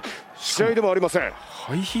チでもなく試合でもありません。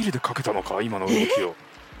ハイヒールでかけたのか、今の動きを。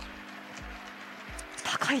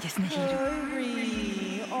高いですね、ヒール。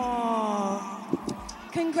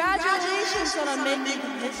Congratulations on making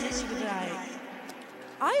history tonight.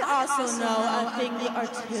 I also know a thing or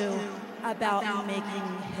two about making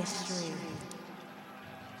history.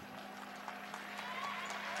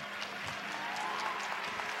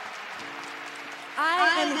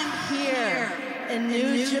 I am here in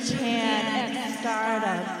New Japan and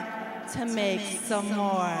Stardom to make some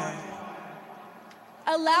more.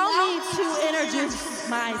 Allow me to introduce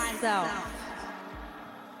myself.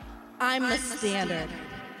 I'm the standard,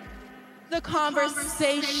 the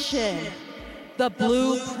conversation, the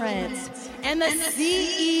blueprint, and the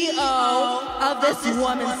CEO of this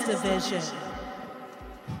women's division.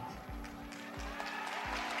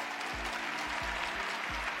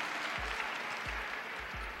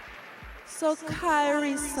 So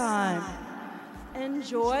Kairi-san,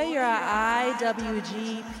 enjoy your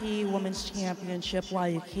IWGP Women's Championship while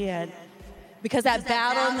you can. Because at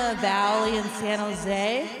Battle in the Valley in San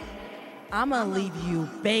Jose, I'm gonna leave you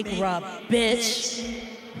bankrupt, bitch.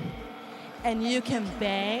 And you can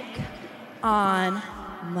bank on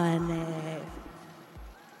money.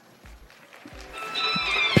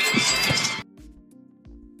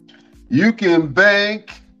 You can bank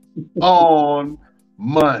on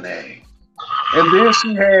money. And then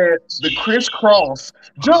she had the crisscross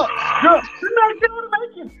jump.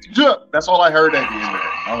 That's all I heard at the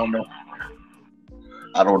end of it.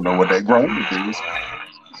 I don't know what that groan is.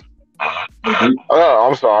 Oh,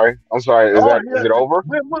 I'm sorry. Is it over?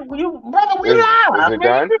 Brother, we live. Is it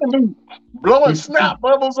done? Blowing snap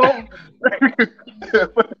bubbles on.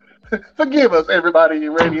 Forgive us, everybody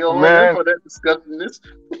in radio land, for that disgusting.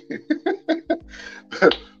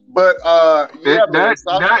 But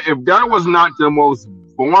if that was not the most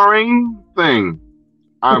boring thing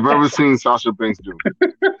I've ever seen Sasha Banks do.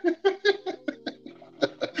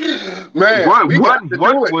 Man, what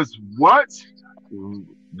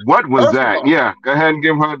was that? Yeah, go ahead and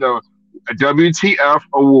give her the WTF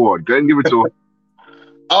award. Go ahead and give it to her.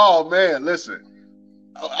 Oh man, listen.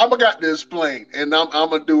 I'm got to explain, and I'm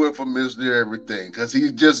gonna do it for Mr. Everything because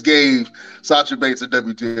he just gave Sasha Banks a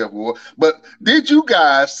WTF award. But did you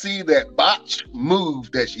guys see that botch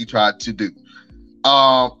move that she tried to do?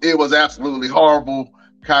 It was absolutely horrible.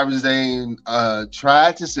 Kairi Sane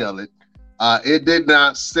tried to sell it. It did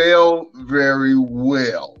not sell very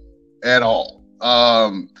well at all.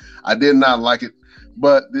 I did not like it.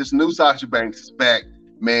 But this new Sasha Banks is back.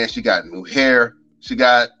 Man, she got new hair. She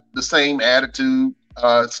got the same attitude.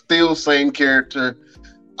 Still same character.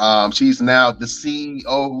 She's now the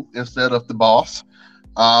CEO instead of the boss.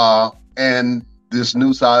 And this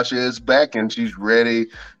new Sasha is back, and she's ready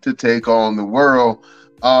to take on the world.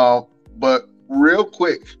 But real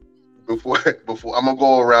quick, before I'm gonna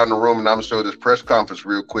go around the room and I'm gonna show this press conference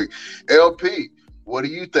real quick. LP, what do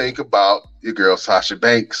you think about your girl Sasha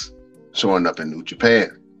Banks showing up in New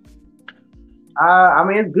Japan? I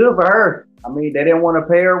mean, it's good for her. I mean, they didn't want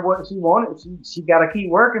to pay her what she wanted. She got to keep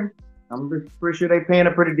working. I'm pretty sure they paying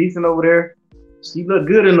her pretty decent over there. She looked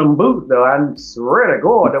good in them boots, though. I swear to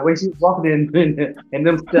God, the way she was walking in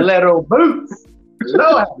them stiletto boots.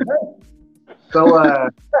 Lord. So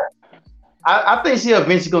I think she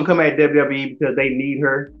eventually gonna come at WWE because they need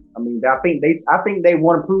her. I mean, I think they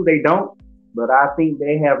want to prove they don't, but I think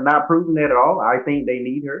they have not proven that at all. I think they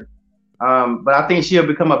need her. But I think she'll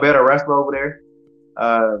become a better wrestler over there.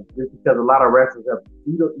 Just because a lot of wrestlers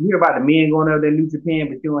you hear about the men going over there in New Japan,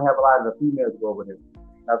 but you don't have a lot of the females go over there.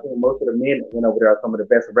 I think most of the men that went over there are some of the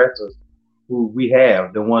best wrestlers who we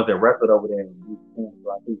have, the ones that wrestled over there in New Japan.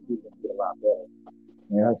 So I think she's gonna get a lot better.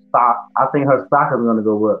 And I think her stock is gonna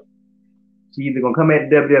go up. She's either gonna come at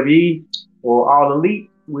WWE or All Elite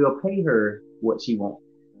will pay her what she wants.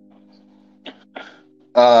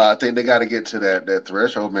 I think they got to get to that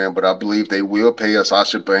threshold, man. But I believe they will pay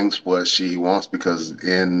Sasha Banks what she wants because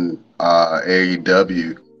in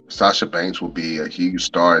AEW, Sasha Banks will be a huge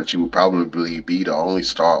star, and she will probably be the only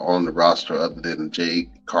star on the roster other than Jade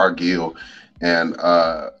Cargill and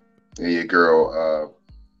your girl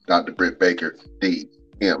Dr. Britt Baker,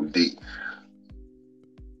 DMD.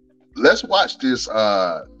 Let's watch this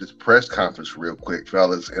press conference real quick,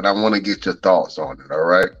 fellas, and I want to get your thoughts on it. All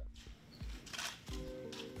right.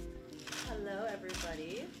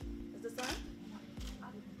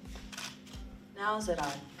 How's it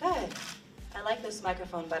on? Good. I like this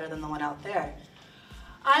microphone better than the one out there.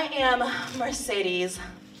 I am Mercedes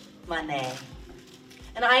Moné,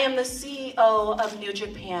 and I am the CEO of New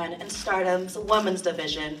Japan and Stardom's women's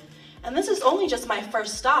division. And this is only just my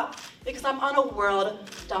first stop because I'm on a world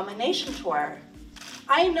domination tour.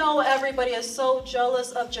 I know everybody is so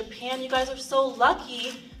jealous of Japan. You guys are so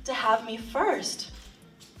lucky to have me first,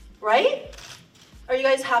 right? Are you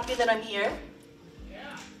guys happy that I'm here?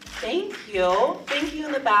 Thank you. Thank you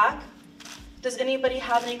in the back. Does anybody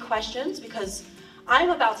have any questions? Because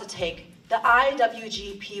I'm about to take the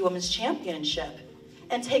IWGP Women's Championship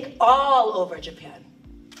and take all over Japan.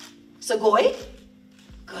 Sugoi?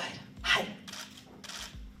 Good. Hi.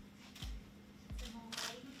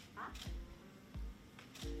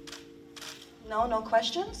 No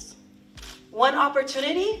questions? One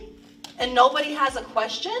opportunity and nobody has a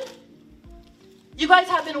question? You guys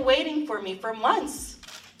have been waiting for me for months.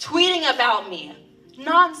 Tweeting about me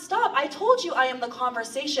nonstop. I told you I am the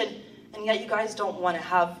conversation, and yet you guys don't want to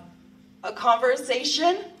have a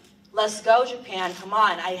conversation. Let's go, Japan. Come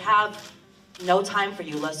on. I have no time for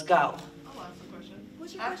you. Let's go. I'll ask a question.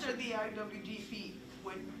 What's your After question? the IWGP,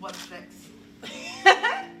 what's next?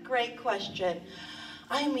 Great question.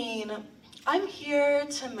 I mean, I'm here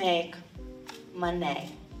to make money.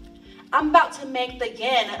 I'm about to make the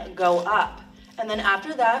yen go up. And then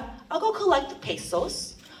after that, I'll go collect the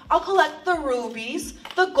pesos. I'll collect the rubies,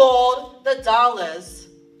 the gold, the dollars.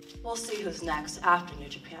 We'll see who's next after New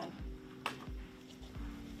Japan.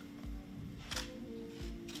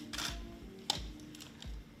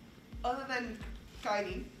 Other than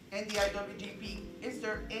Kairi and the IWGP, is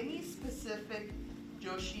there any specific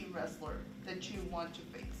Joshi wrestler that you want to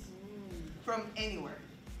face from anywhere?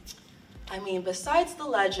 I mean, besides the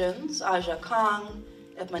legends, Aja Kong,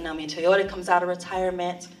 if Manami Toyota comes out of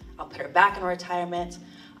retirement, I'll put her back in retirement.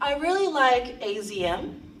 I really like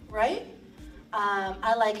AZM, right?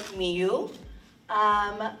 I like Miyu.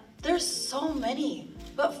 There's so many.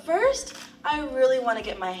 But first, I really want to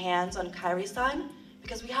get my hands on Kairi-san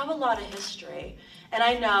because we have a lot of history. And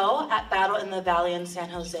I know at Battle in the Valley in San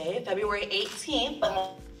Jose, February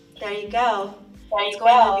 18th, there you go. It's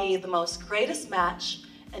going to be the most greatest match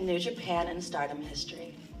in New Japan and Stardom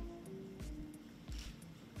history.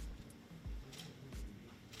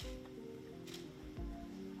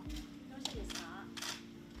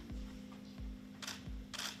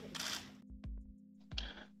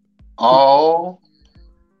 Oh,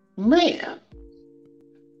 man.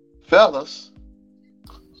 Fellas,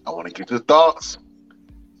 I want to get your thoughts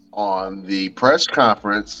on the press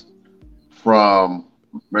conference from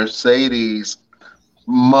Mercedes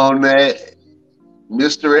Moné.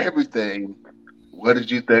 Mr. Everything, what did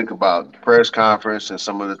you think about the press conference and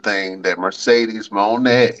some of the things that Mercedes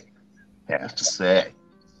Moné has to say?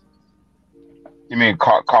 You mean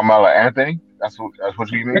Carmella Anthony? That's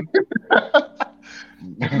what you mean?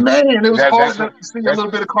 Man, it was hard to see a little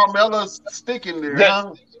bit of Carmella stick in there.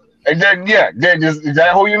 Huh? Is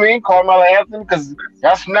that who you mean, Carmella Anthony? Because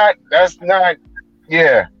that's not.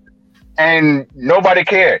 Yeah, and nobody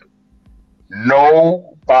cared.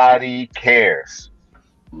 Nobody cares.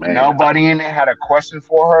 Man. Nobody in there had a question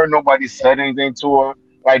for her. Nobody said anything to her.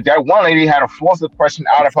 Like that one lady had to force a question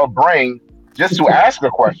out of her brain just to ask a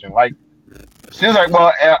question. Like she was like,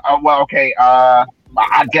 okay.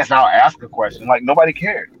 I guess I'll ask a question. Like nobody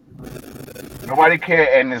cared. Nobody cared,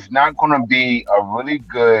 and it's not going to be a really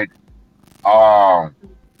good. I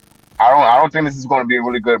don't think this is going to be a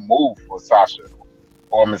really good move for Sasha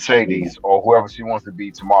or Mercedes or whoever she wants to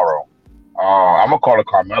be tomorrow. I'm gonna call her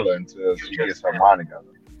Carmella until she gets her mind together.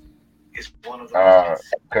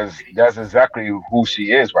 Because that's exactly who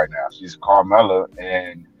she is right now. She's Carmella,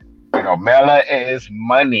 and Mella is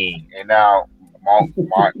money, and now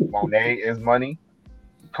Monet is money.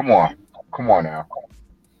 Come on now.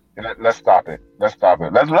 Let's stop it. Let's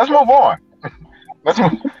move on.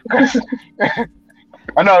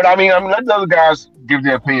 I know. I mean, let the other guys give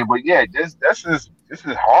their opinion, but yeah, this is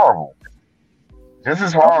horrible. This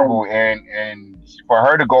is horrible, and for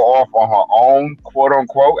her to go off on her own, quote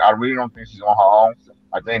unquote, I really don't think she's on her own.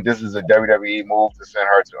 I think this is a WWE move to send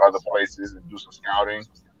her to other places and do some scouting.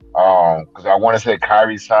 Because I want to say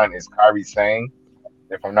Kyrie's son is Kairi Sane,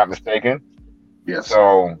 if I'm not mistaken. Yes.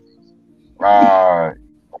 So, I'm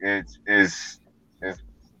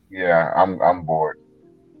bored.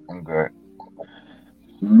 I'm good.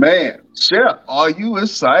 Man, Chef, are you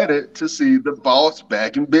excited to see the boss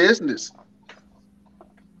back in business?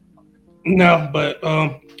 No, but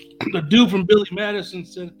the dude from Billy Madison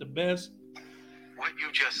said it the best. What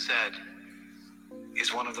you just said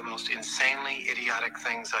is one of the most insanely idiotic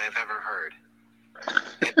things I have ever heard.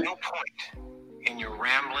 At no point in your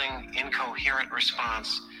rambling, incoherent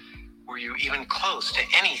response were you even close to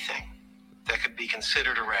anything that could be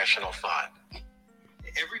considered a rational thought.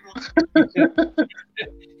 Everyone.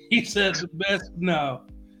 He said the best. No,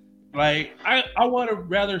 like I would have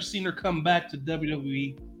rather seen her come back to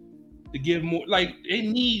WWE to give more. Like they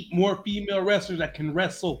need more female wrestlers that can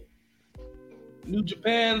wrestle. New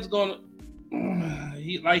Japan's gonna.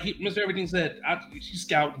 Mr. Everything said, she's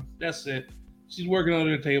scouting. That's it. She's working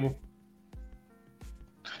under the table.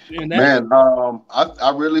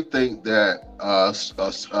 I really think that a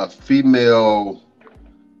female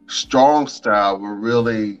strong style will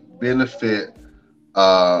really benefit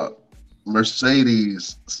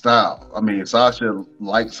Mercedes' style. I mean, Sasha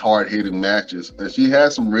likes hard-hitting matches, and she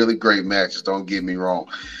has some really great matches, don't get me wrong.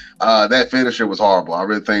 That finisher was horrible. I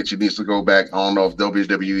really think she needs to go back. I don't know if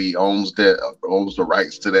WWE owns the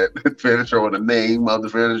rights to that finisher or the name of the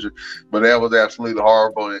finisher, but that was absolutely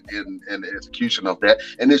horrible in the execution of that.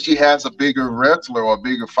 And if she has a bigger wrestler or a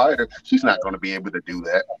bigger fighter, she's not going to be able to do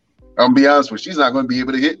that. I'm going to be honest with you, she's not going to be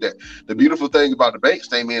able to hit that. The beautiful thing about the bank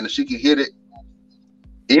statement is she can hit it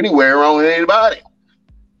anywhere on anybody.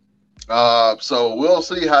 So we'll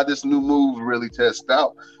see how this new move really tests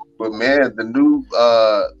out. But man, the new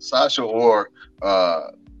Sasha or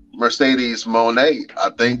Mercedes Moné,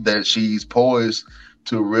 I think that she's poised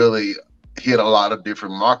to really hit a lot of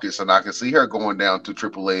different markets, and I can see her going down to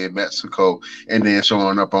AAA in Mexico and then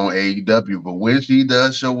showing up on AEW. But when she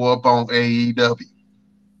does show up on AEW,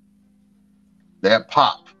 that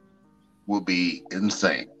pop will be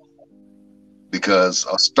insane because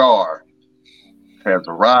a star has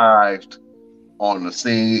arrived on the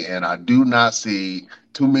scene, and I do not see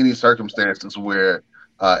too many circumstances where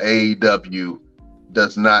AEW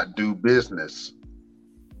does not do business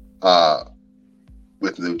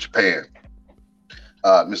with New Japan.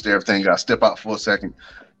 Mr. Everything, got to step out for a second.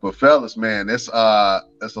 But fellas, man, that's a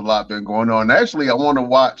lot been going on. Actually, I want to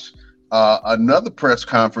watch another press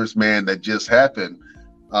conference, man, that just happened.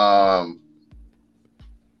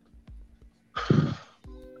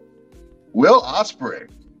 Will Ospreay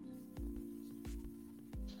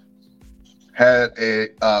had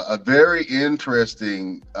a very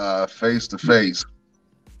interesting face-to-face.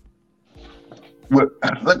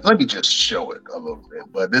 Let me just show it a little bit,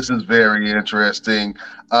 but this is very interesting.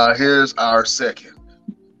 Here's our second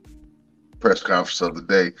press conference of the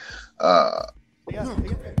day.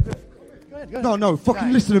 No,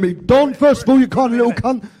 fucking listen to me. Don, first of all, you kind of little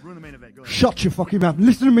cunt. Shut your fucking mouth.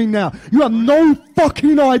 Listen to me now. You have no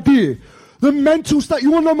fucking idea. The mental state.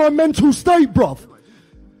 You want to know my mental state, bruv?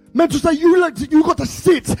 Mental state, you got to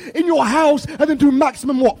sit in your house and then do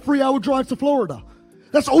maximum, 3-hour drive to Florida?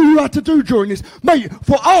 That's all you had to do during this. Mate,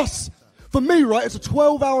 for us, for me, right, it's a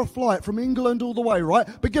 12-hour flight from England all the way, right?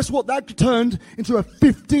 But guess what? That turned into a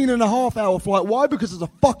 15-and-a-half-hour flight. Why? Because there's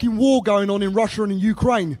a fucking war going on in Russia and in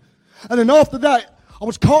Ukraine. And then after that, I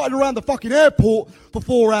was carted around the fucking airport for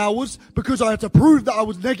 4 hours because I had to prove that I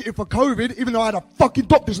was negative for COVID, even though I had a fucking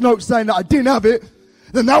doctor's note saying that I didn't have it.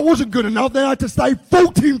 Then that wasn't good enough. Then I had to stay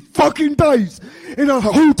 14 fucking days in a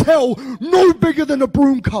hotel no bigger than a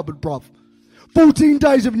broom cupboard, bruv. 14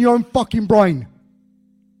 days of your own fucking brain.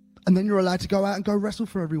 And then you're allowed to go out and go wrestle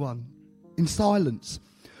for everyone in silence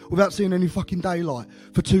without seeing any fucking daylight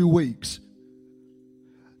for 2 weeks.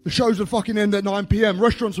 The shows would fucking end at 9 p.m.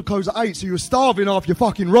 Restaurants would close at 8, so you were starving off your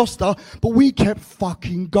fucking roster, but we kept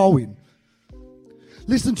fucking going.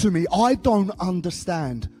 Listen to me, I don't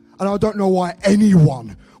understand, and I don't know why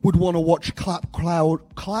anyone would want to watch clap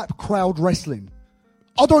crowd wrestling.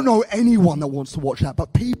 I don't know anyone that wants to watch that,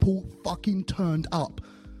 but people fucking turned up.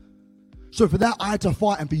 So for that, I had to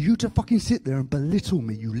fight, and for you to fucking sit there and belittle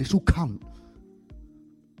me, you little cunt.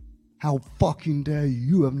 How fucking dare you?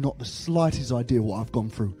 You have not the slightest idea what I've gone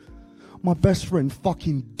through. My best friend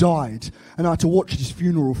fucking died, and I had to watch his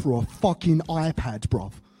funeral through a fucking iPad,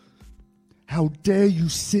 bruv. How dare you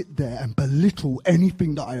sit there and belittle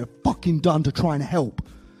anything that I have fucking done to try and help?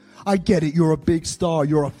 I get it, you're a big star,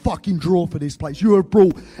 you're a fucking draw for this place. You have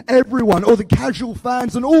brought everyone, all the casual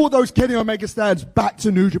fans and all those Kenny Omega stands back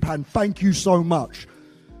to New Japan. Thank you so much.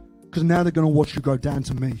 Because now they're going to watch you go down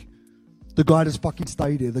to me. The guy that's fucking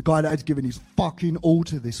stayed here, the guy that has given his fucking all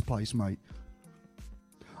to this place, mate.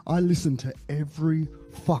 I listened to every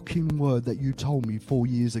fucking word that you told me 4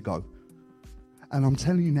 years ago. And I'm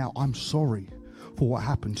telling you now, I'm sorry for what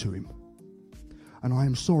happened to him. And I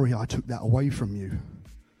am sorry I took that away from you.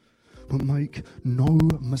 But make no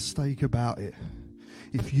mistake about it.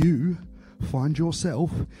 If you find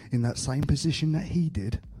yourself in that same position that he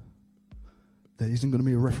did, there isn't going to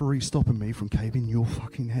be a referee stopping me from caving your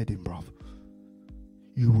fucking head in, bruv.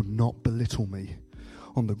 You will not belittle me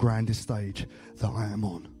on the grandest stage that I am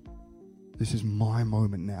on. This is my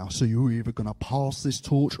moment now, so you're either going to pass this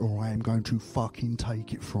torch or I am going to fucking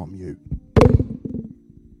take it from you.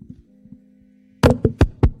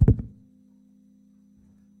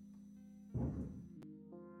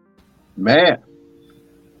 Man,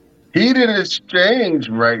 heated exchange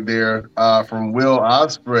right there from Will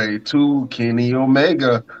Ospreay to Kenny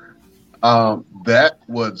Omega. That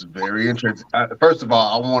was very interesting. First of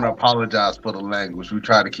all, I want to apologize for the language. We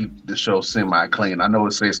try to keep the show semi-clean. I know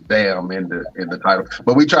it says "damn" in the title,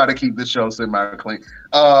 but we try to keep the show semi-clean.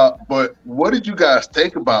 But what did you guys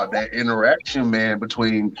think about that interaction, man,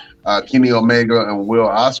 between Kenny Omega and Will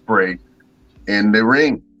Ospreay in the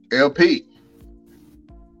ring? LP.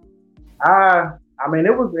 I mean,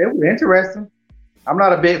 it was interesting. I'm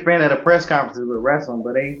not a big fan of the press conferences with wrestling,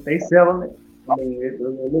 but they selling it. I mean, it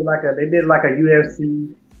looked like they did like a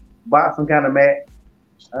UFC boxing kind of match.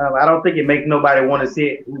 I don't think it makes nobody want to see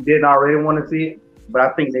it who didn't already want to see it, but I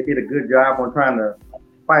think they did a good job on trying to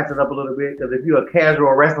spice it up a little bit. Because if you're a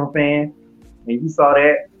casual wrestling fan and you saw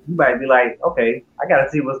that, you might be like, okay, I got to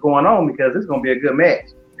see what's going on because it's going to be a good match.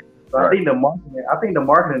 So right. I think the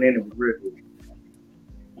marketing in it was real good.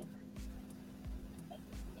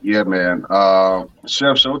 Yeah, man.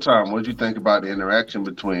 Chef Showtime, what did you think about the interaction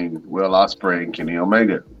between Will Ospreay and Kenny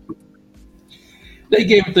Omega? They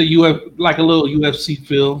gave it like a little UFC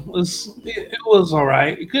feel. It was all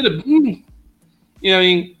right. It could have, you know, I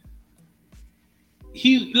mean,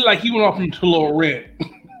 he went off into a little rant.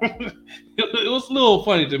 It was a little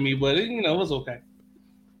funny to me, but it was okay.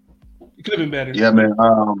 It could have been better. Yeah, man.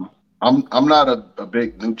 I'm not a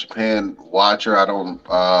big New Japan watcher. I don't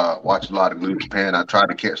watch a lot of New Japan. I try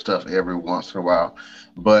to catch stuff every once in a while.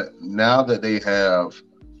 But now that they have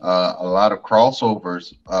a lot of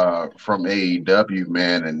crossovers from AEW,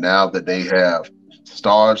 man, and now that they have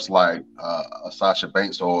stars like Sasha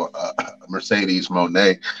Banks or Mercedes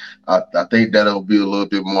Moné, I think that'll be a little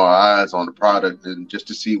bit more eyes on the product and just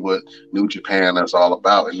to see what New Japan is all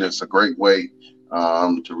about. And it's a great way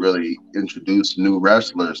to really introduce new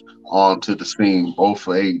wrestlers onto the scene, both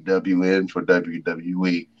for AEW and for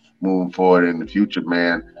WWE moving forward in the future,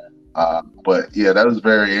 man. But yeah, that was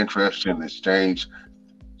very interesting exchange.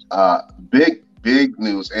 Big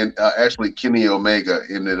news. And actually, Kenny Omega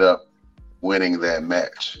ended up winning that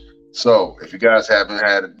match. So if you guys haven't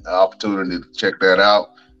had an opportunity to check that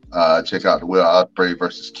out, check out the Will Ospreay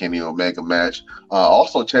versus Kenny Omega match.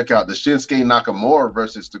 Also check out the Shinsuke Nakamura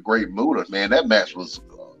versus the Great Muta. Man, that match was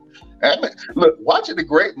look, watching the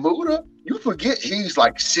Great Muta, you forget he's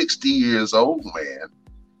like 60 years old,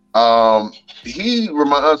 man. He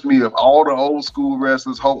reminds me of all the old school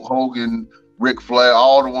wrestlers, Hulk Hogan, Ric Flair,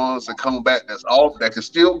 all the ones that come back that can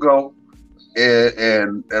still go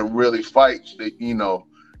and really fight the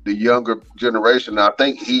younger generation. I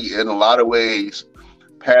think he, in a lot of ways,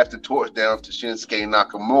 passed the torch down to Shinsuke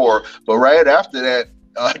Nakamura. But right after that,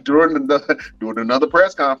 during another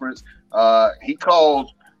press conference, he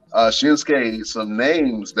called Shinsuke some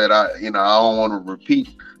names that I don't want to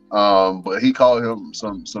repeat. But he called him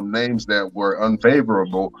some names that were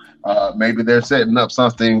unfavorable. Maybe they're setting up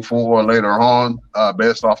something for later on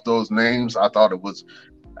based off those names. I thought it was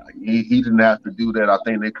he didn't have to do that. I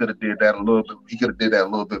think they could have did that a little bit. He could have did that a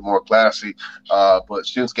little bit more classy. But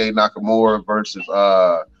Shinsuke Nakamura versus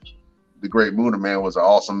the Great Muta Man was an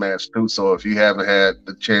awesome match too. So if you haven't had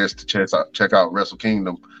the chance to check out Wrestle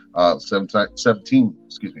Kingdom 17,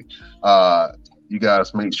 you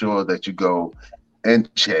guys make sure that you go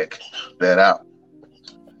and check that out.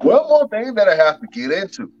 One more thing that I have to get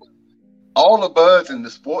into. All the buzz in the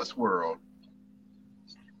sports world.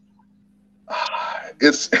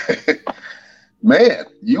 It's man,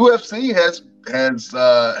 UFC has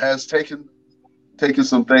taken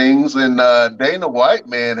some things, and Dana White,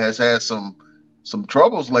 man, has had some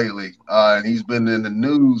troubles lately, and he's been in the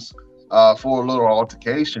news for a little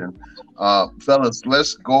altercation. Fellas,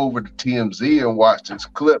 let's go over to TMZ and watch this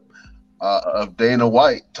clip of Dana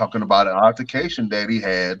White talking about an altercation that he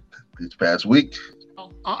had this past week.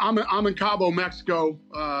 I'm in Cabo, Mexico,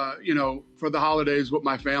 for the holidays with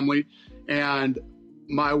my family, and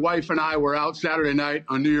my wife and I were out Saturday night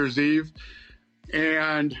on New Year's Eve,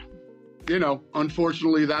 and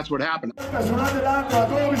unfortunately, that's what happened.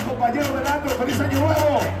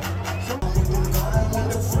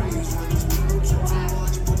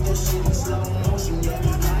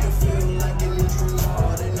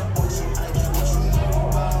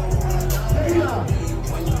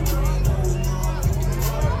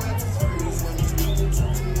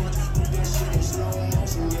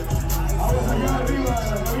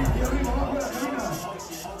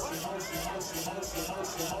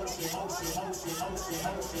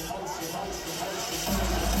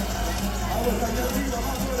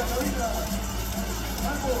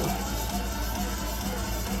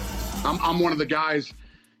 I'm one of the guys,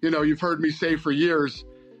 you've heard me say for years,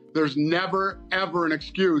 there's never, ever an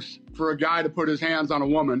excuse for a guy to put his hands on a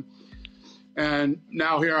woman. And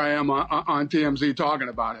now here I am on TMZ talking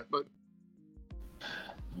about it. But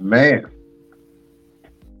man,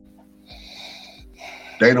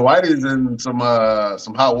 Dana White is in some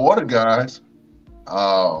hot water, guys.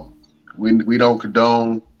 We don't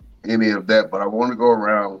condone any of that, but I want to go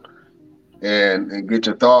around and get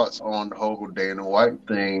your thoughts on the whole Dana White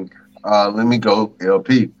thing. Let me go,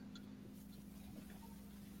 LP.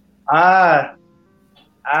 I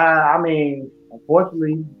mean,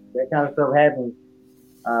 unfortunately, that kind of stuff happens.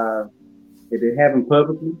 It happened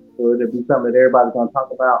publicly, so it'll be something that everybody's going to talk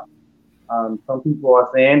about. Some people are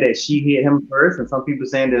saying that she hit him first, and some people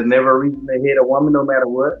saying there's never a reason to hit a woman no matter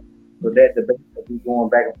what. So that debate will be going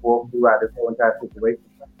back and forth throughout this whole entire situation.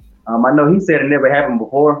 I know he said it never happened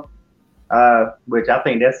before, which I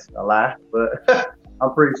think that's a lie, but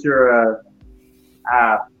I'm pretty sure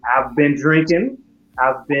I've been drinking.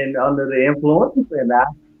 I've been under the influence, and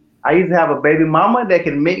I used to have a baby mama that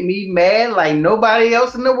can make me mad like nobody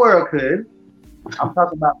else in the world could. I'm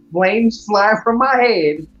talking about flames flying from my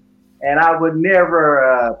head, and I would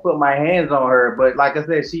never put my hands on her. But like I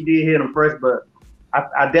said, she did hit him first, but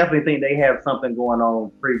I definitely think they have something going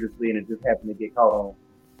on previously, and it just happened to get caught on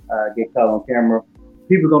camera.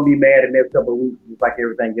 People are gonna be mad in the next couple of weeks, just like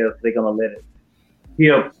everything else. They're gonna let it.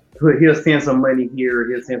 He'll send some money here,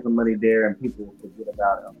 he'll send some money there, and people will forget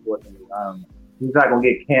about it. Unfortunately, he's not gonna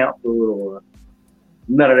get canceled or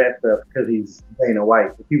none of that stuff because he's Dana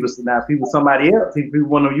White. If he was somebody else, if he was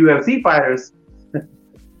one of the UFC fighters,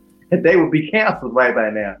 they would be canceled right by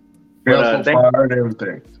now. Canceled, fired,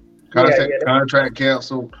 everything. Contract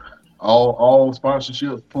canceled, all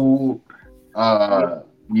sponsorships pulled.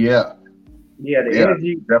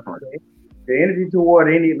 Energy, definitely. The energy toward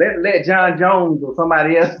let John Jones or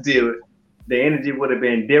somebody else do it. The energy would have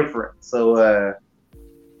been different. So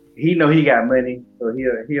he got money, so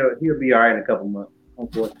he'll be all right in a couple months.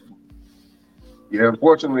 Unfortunately. Yeah,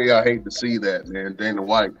 unfortunately, I hate to see that, man. Dana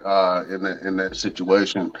White in that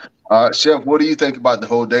situation. Chef, what do you think about the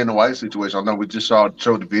whole Dana White situation? I know we just showed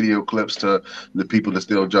the video clips to the people that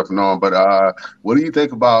still jumping on, but what do you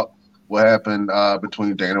think about what happened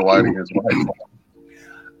between Dana White and his wife?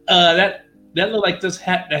 That looked like this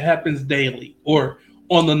that happens daily or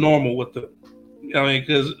on the normal with them.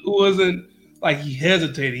 Because it wasn't like he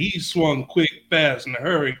hesitated. He swung quick, fast, in a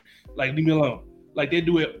hurry. Like, leave me alone. Like, they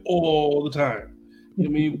do it all the time.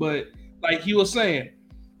 But like he was saying,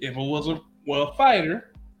 if it was Well, a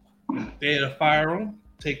fighter, they had to fire them,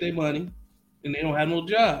 take their money, and they don't have no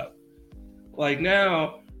job. Like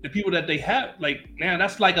now, the people that they have, like now,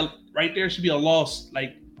 that's like a right there should be a loss.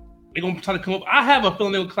 Like they're gonna try to come up. I have a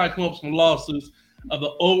feeling they're gonna try to come up with some lawsuits of the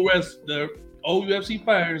old UFC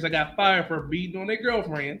fighters that got fired for beating on their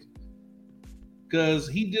girlfriends because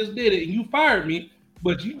he just did it and you fired me,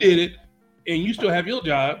 but you did it and you still have your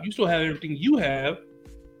job, you still have everything you have.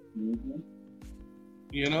 Mm-hmm.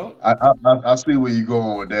 You know, I see where you're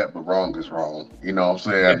going with that, but wrong is wrong. You know what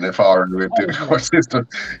I'm saying? If I already went through the court system,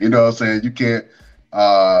 you know what I'm saying?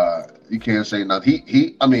 You can't say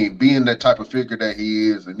nothing. I mean, being that type of figure that he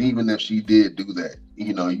is, and even if she did do that,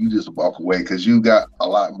 you know, you just walk away because you got a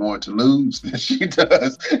lot more to lose than she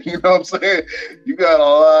does. You know what I'm saying? You got a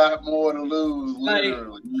lot more to lose, literally.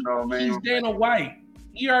 Like, you know what I mean? He's Dana White.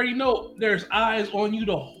 You already know there's eyes on you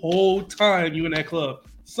the whole time you in that club.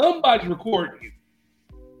 Somebody's recording you.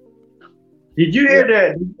 Did you hear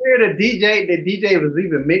that? Did you hear the DJ? The DJ was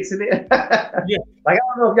even mixing it. Yeah. Like I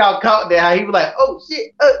don't know if y'all caught that. How he was like, "Oh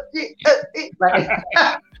shit, shit." Like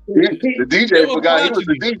the DJ forgot he was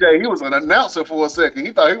the DJ. He was an announcer for a second.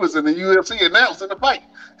 He thought he was in the UFC announcing the fight.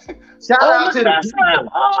 Shout out to the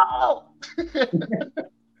DJ.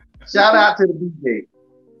 Shout out to the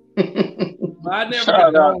DJ. I never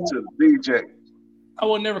Shout out to the DJ. I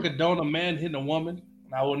would never condone a man hitting a woman.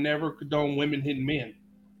 I would never condone women hitting men.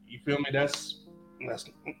 You feel me? That's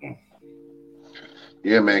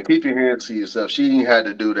Yeah, man. Keep your hands to yourself. She ain't had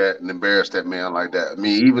to do that and embarrass that man like that. I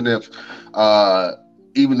mean, even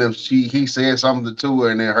if he said something to her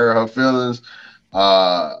and it hurt her feelings,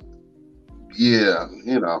 yeah,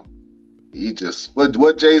 you know, he just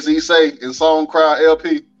what Jay-Z say in Song Cry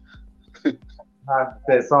LP.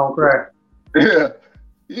 That Song Cry. Yeah.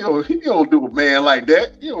 You don't do a man like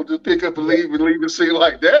that. You don't just pick up and leave the scene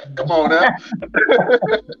like that. Come on now.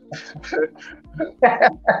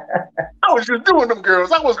 I was just doing them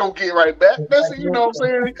girls. I was gonna get right back. That's you know what I'm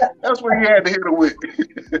saying. That's what he had to hit her with.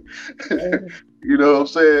 You know what I'm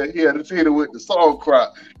saying. He had to hit her with the Song Cry.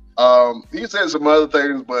 He said some other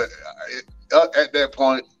things, but at that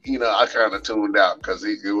point, you know, I kind of tuned out because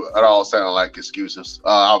it all sounded like excuses.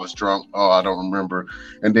 I was drunk. Oh, I don't remember.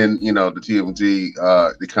 And then, you know, the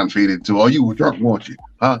TMZ, they kind of feed it to, oh, you were drunk, weren't you?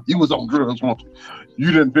 Huh? You was on drugs, weren't you?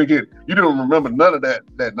 You didn't forget. You didn't remember none of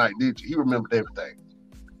that night, did you? He remembered everything.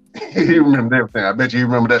 He remembered everything. I bet you he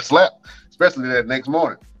remembered that slap, especially that next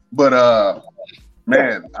morning. But,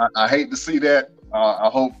 man, I hate to see that. I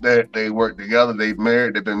hope that they work together. They've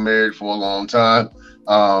been married for a long time.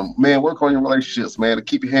 Man, work on your relationships, man, and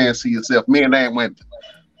keep your hands to yourself, men and women.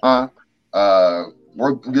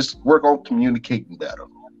 Work on communicating better.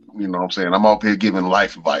 You know what I'm saying? I'm up here giving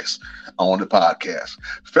life advice on the podcast.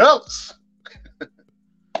 Fellas,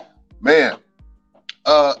 man,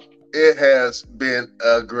 it has been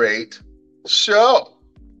a great show.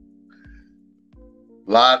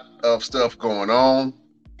 Lot of stuff going on.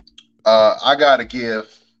 I gotta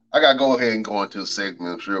go ahead and go into the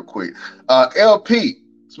segments real quick. LP,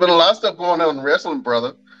 there's been a lot of stuff going on in wrestling,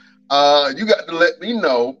 brother. You got to let me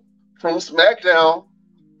know from SmackDown,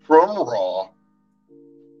 from Raw,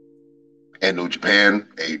 and New Japan,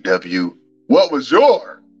 AEW, what was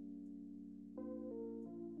your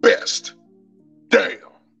best damn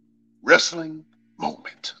wrestling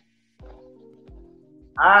moment?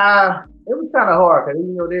 It was kind of hard because,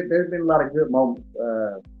 you know, there's been a lot of good moments.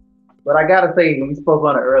 But I gotta say, when we spoke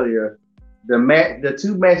on it earlier, the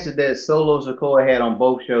two matches that Solo Sikoa had on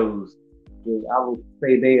both shows, I would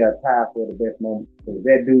say they are tied for the best moments. Because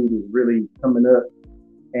that dude is really coming up,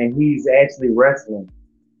 and he's actually wrestling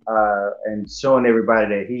and showing everybody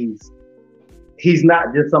that he's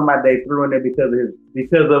not just somebody they threw in there because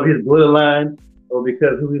of his bloodline or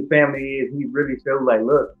because who his family is. He really shows like,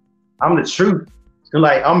 look, I'm the truth.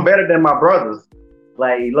 Like, I'm better than my brothers.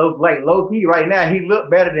 Like low key right now, he look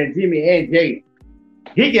better than Jimmy and Jay.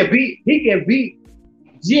 He can beat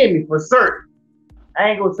Jimmy for certain. I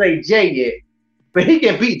ain't gonna say Jay yet, but he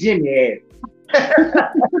can beat Jimmy ass.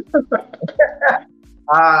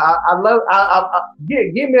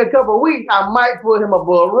 Give me a couple of weeks, I might put him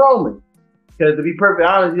above Roman. Because to be perfectly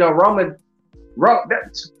honest, you know, Roman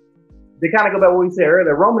they kind of go back to what we said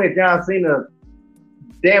earlier. Roman and John Cena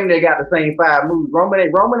damn near got the same 5 moves. Roman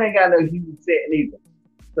ain't got no huge set neither.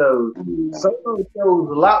 So Solo shows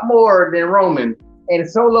a lot more than Roman, and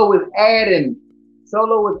Solo is adding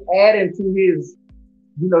to his,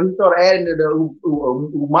 you know, he started adding to the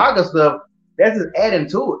Umaga stuff. That's just adding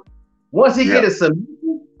to it. Once he get a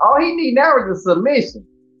submission, all he need now is a submission.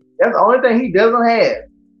 That's the only thing he doesn't have.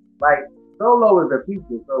 Like, Solo is the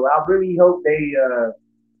future. So I really hope they,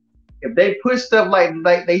 if they push stuff like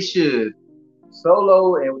they should,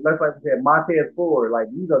 Solo and like I said, Montez Ford, like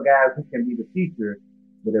these are guys who can be the future.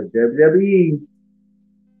 But if WWE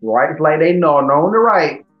right like they know on the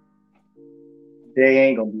right, they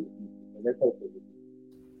ain't gonna be the future. Let's hope they do.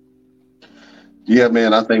 Yeah,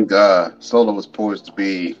 man, I think Solo is poised to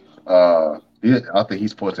be. I think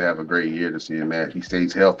he's supposed to have a great year this year, man. If he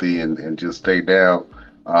stays healthy and just stay down,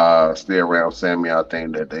 stay around Sammy, I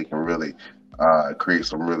think that they can really create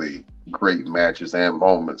some really great matches and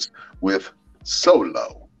moments with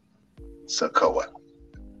Solo Sikoa.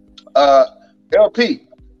 LP,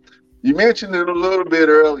 you mentioned it a little bit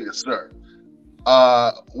earlier, sir.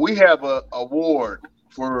 We have an award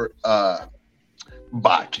for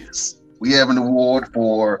botches. We have an award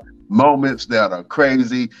for moments that are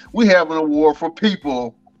crazy. We have an award for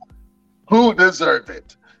people who deserve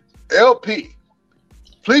it. LP,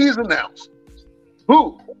 please announce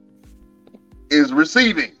who is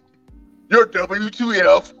receiving your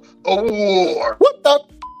WTF award. What the?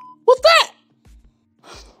 What's that?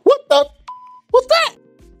 What the? What's that?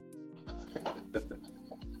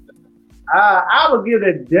 I would give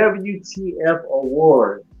the WTF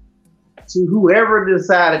award to whoever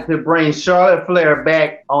decided to bring Charlotte Flair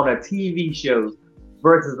back on a TV show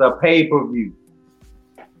versus a pay-per-view.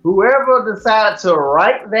 Whoever decided to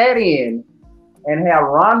write that in and have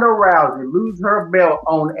Ronda Rousey lose her belt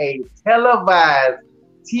on a televised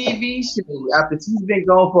TV show after she's been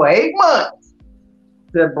gone for 8 months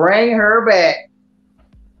to bring her back.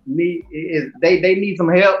 They need some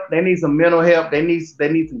help. They need some mental help. They need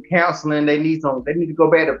some counseling. They need to go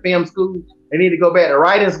back to film school. They need to go back to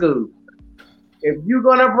writing school. If you're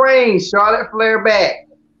gonna bring Charlotte Flair back,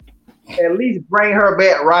 at least bring her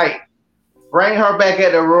back right. Bring her back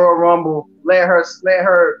at the Royal Rumble. Let her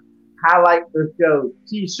highlight the show.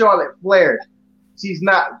 She's Charlotte Flair. She's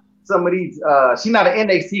not some of these. She's not an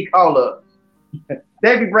NXT call up.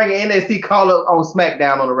 They be bringing NXT call up on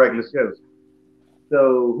SmackDown on the regular show.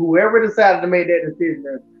 So whoever decided to make that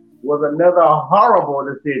decision was another horrible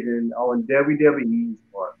decision on WWE's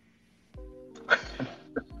part.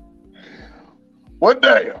 What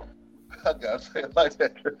damn? I gotta say it like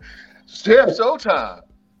that. Chef Showtime.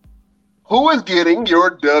 Who is getting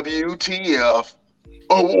your WTF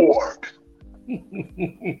award?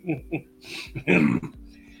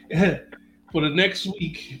 For the next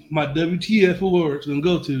week, my WTF award is gonna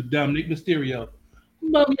go to Dominic Mysterio.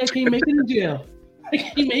 Mommy, I can't make it in jail. I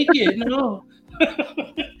can't make it, no.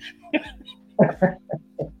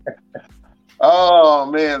 Oh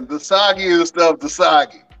man, the soggiest of the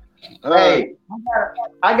soggy. Hey,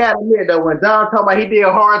 I gotta admit though, when Don talking about he did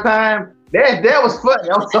a hard time, that was funny.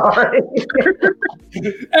 I'm sorry.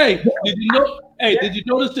 Hey, did you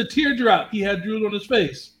notice the teardrop he had drew on his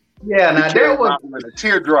face? Yeah, now that was a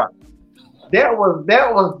teardrop. That was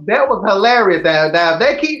hilarious. Now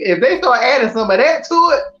if they start adding some of that to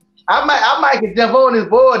it, I might can jump on this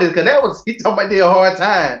board because he talking about did a hard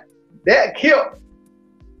time. That killed.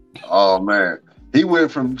 Oh man. He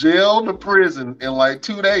went from jail to prison in like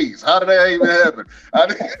 2 days. How did that even happen?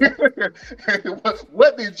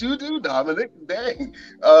 What did you do, Dominic? Dang.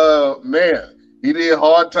 Man, he did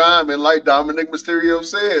hard time. And like Dominic Mysterio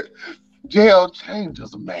said, jail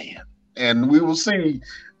changes a man. And we will see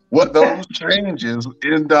what those changes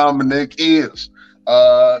in Dominic is.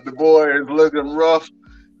 The boy is looking rough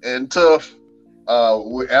and tough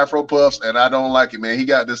with Afro puffs, and I don't like it, man. He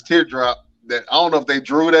got this teardrop. That I don't know if they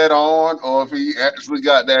drew that on or if he actually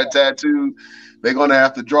got that tattoo. They're gonna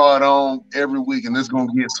have to draw it on every week, and it's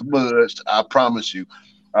gonna get smudged. I promise you.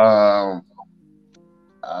 I'm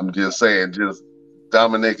just saying,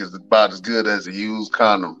 Dominic is about as good as a used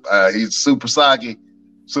condom. He's super soggy,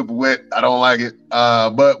 super wet. I don't like it,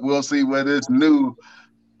 but we'll see where this new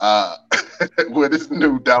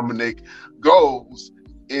Dominic goes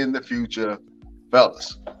in the future,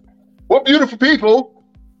 fellas. What beautiful people.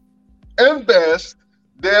 And best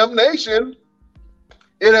damnation.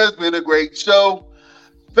 It has been a great show.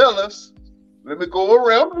 Fellas, let me go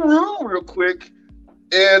around the room real quick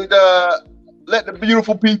and let the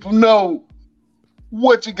beautiful people know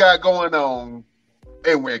what you got going on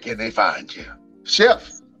and where can they find you.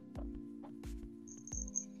 Chef.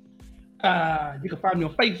 You can find me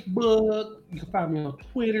on Facebook. You can find me on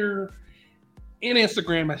Twitter and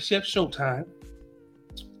Instagram at Chef Showtime.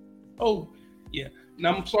 Oh, yeah. Now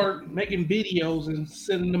I'm gonna start making videos and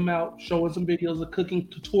sending them out, showing some videos of cooking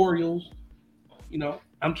tutorials. You know,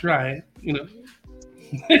 I'm trying. You know,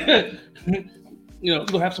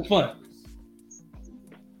 we'll have some fun.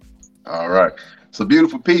 All right. So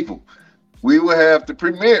beautiful people, we will have the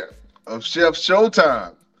premiere of Chef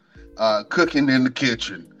Showtime, cooking in the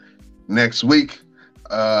kitchen next week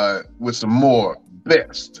with some more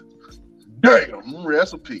best damn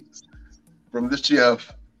recipes from the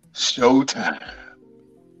chef Showtime.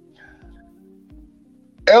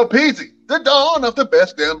 LPZ, the dawn of the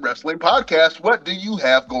best damn wrestling podcast. What do you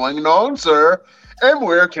have going on, sir? And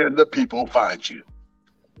where can the people find you?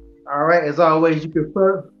 All right, as always, you can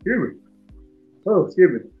excuse me. Oh,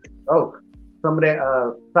 some of that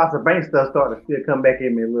Sasha Banks stuff starting to still come back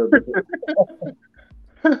in me a little bit.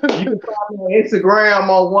 You can find me on Instagram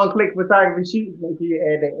on One Click Photography Sheets. Make sure you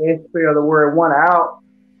add the S, spell the word one out.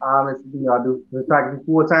 I do photography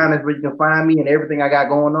full time. That's where you can find me, and everything I got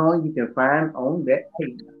going on, you can find on that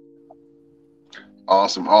page.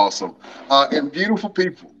 Awesome. And beautiful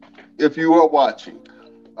people, if you are watching,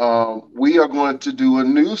 we are going to do a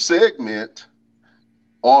new segment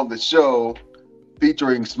on the show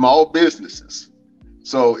featuring small businesses.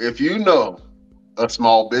 So if you know a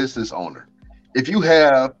small business owner, if you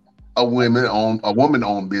have a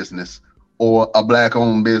woman-owned business, or a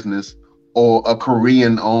black-owned business, or a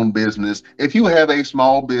Korean-owned business, if you have a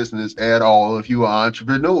small business at all, if you're an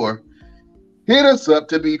entrepreneur, hit us up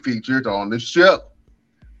to be featured on the show.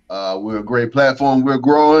 We're a great platform. We're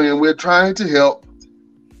growing, and we're trying to help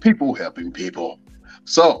people helping people.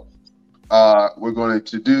 So we're going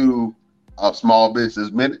to do a small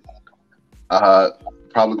business minute.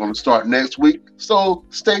 Probably going to start next week. So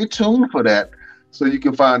stay tuned for that, so you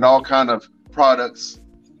can find all kind of products,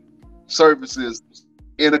 services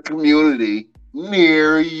in a community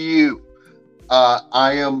near you.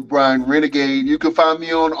 I am Brian Renegade. You can find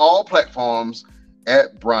me on all platforms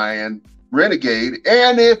at Brian Renegade.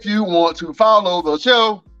 And if you want to follow the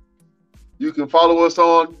show, you can follow us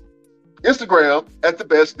on Instagram at The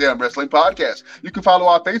Best Damn Wrestling Podcast. You can follow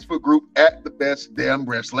our Facebook group at The Best Damn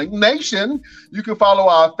Wrestling Nation. You can follow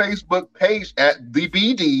our Facebook page at The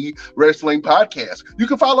BD Wrestling Podcast. You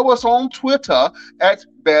can follow us on Twitter at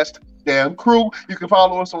Best Damn Crew. You can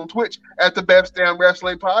follow us on Twitch at The Best Damn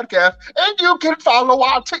Wrestling Podcast. And you can follow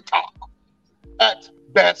our TikTok at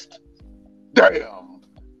Best Damn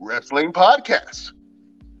Wrestling Podcast.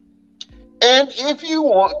 And if you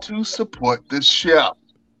want to support this show,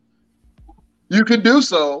 you can do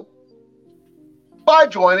so by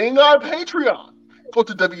joining our Patreon. Go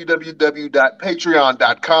to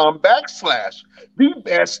www.patreon.com/The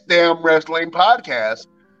Best Damn Wrestling Podcast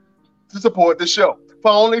to support the show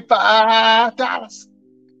for only $5.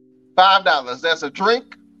 $5. That's a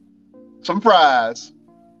drink, some fries,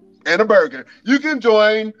 and a burger. You can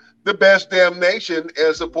join the Best Damn Nation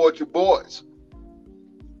and support your boys.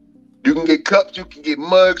 You can get cups, you can get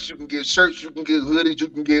mugs, you can get shirts, you can get hoodies, you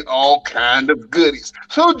can get all kind of goodies.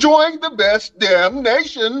 So join the Best Damn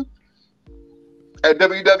Nation at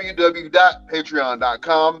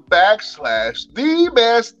www.patreon.com/The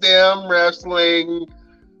Best Damn Wrestling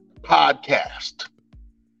Podcast.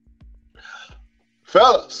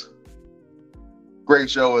 Fellas, great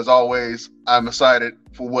show as always. I'm excited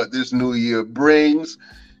for what this new year brings.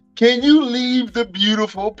 Can you leave the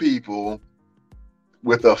beautiful people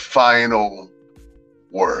with a final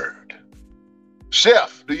word?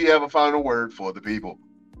 Chef, do you have a final word for the people?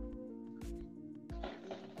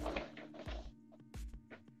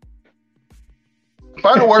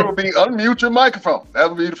 Final word would be unmute your microphone. That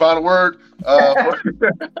would be the final word. My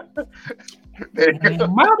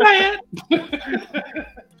bad.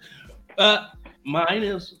 Mine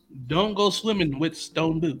is don't go swimming with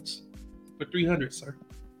stone boots for 300, sir.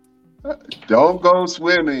 Don't go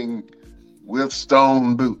swimming with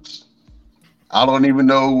stone boots. I don't even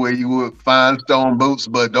know where you would find stone boots,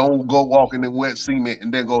 but don't go walking in wet cement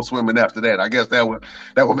and then go swimming after that. I guess that would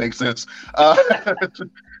make sense.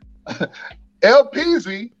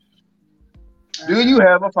 LPZ, do you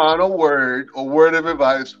have a final word or word of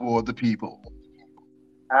advice for the people?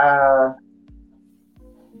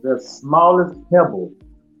 The smallest pebble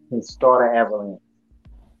can start an avalanche.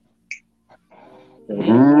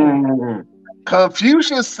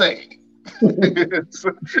 Confucius saying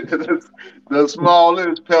the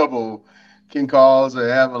smallest pebble can cause an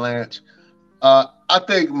avalanche. I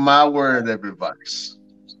think my word of advice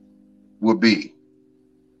would be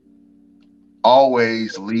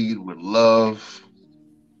always lead with love.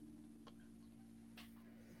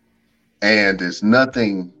 And there's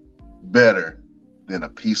nothing better than a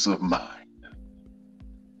peace of mind.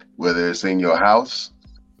 Whether it's in your house,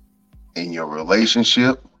 in your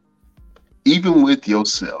relationship, even with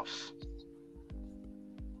yourself.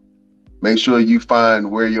 Make sure you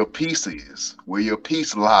find where your peace is, where your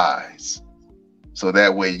peace lies, so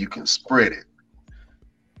that way you can spread it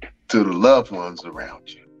to the loved ones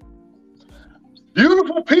around you.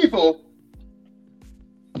 Beautiful people,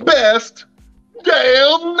 Best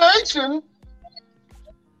Damn Nation.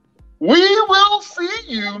 We will see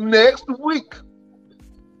you next week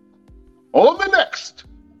on the next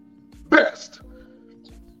Best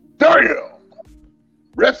Damn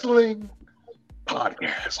Wrestling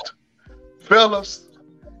Podcast. Fellas,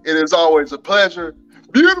 it is always a pleasure.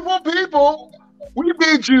 Beautiful people, we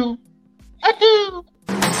bid you adieu.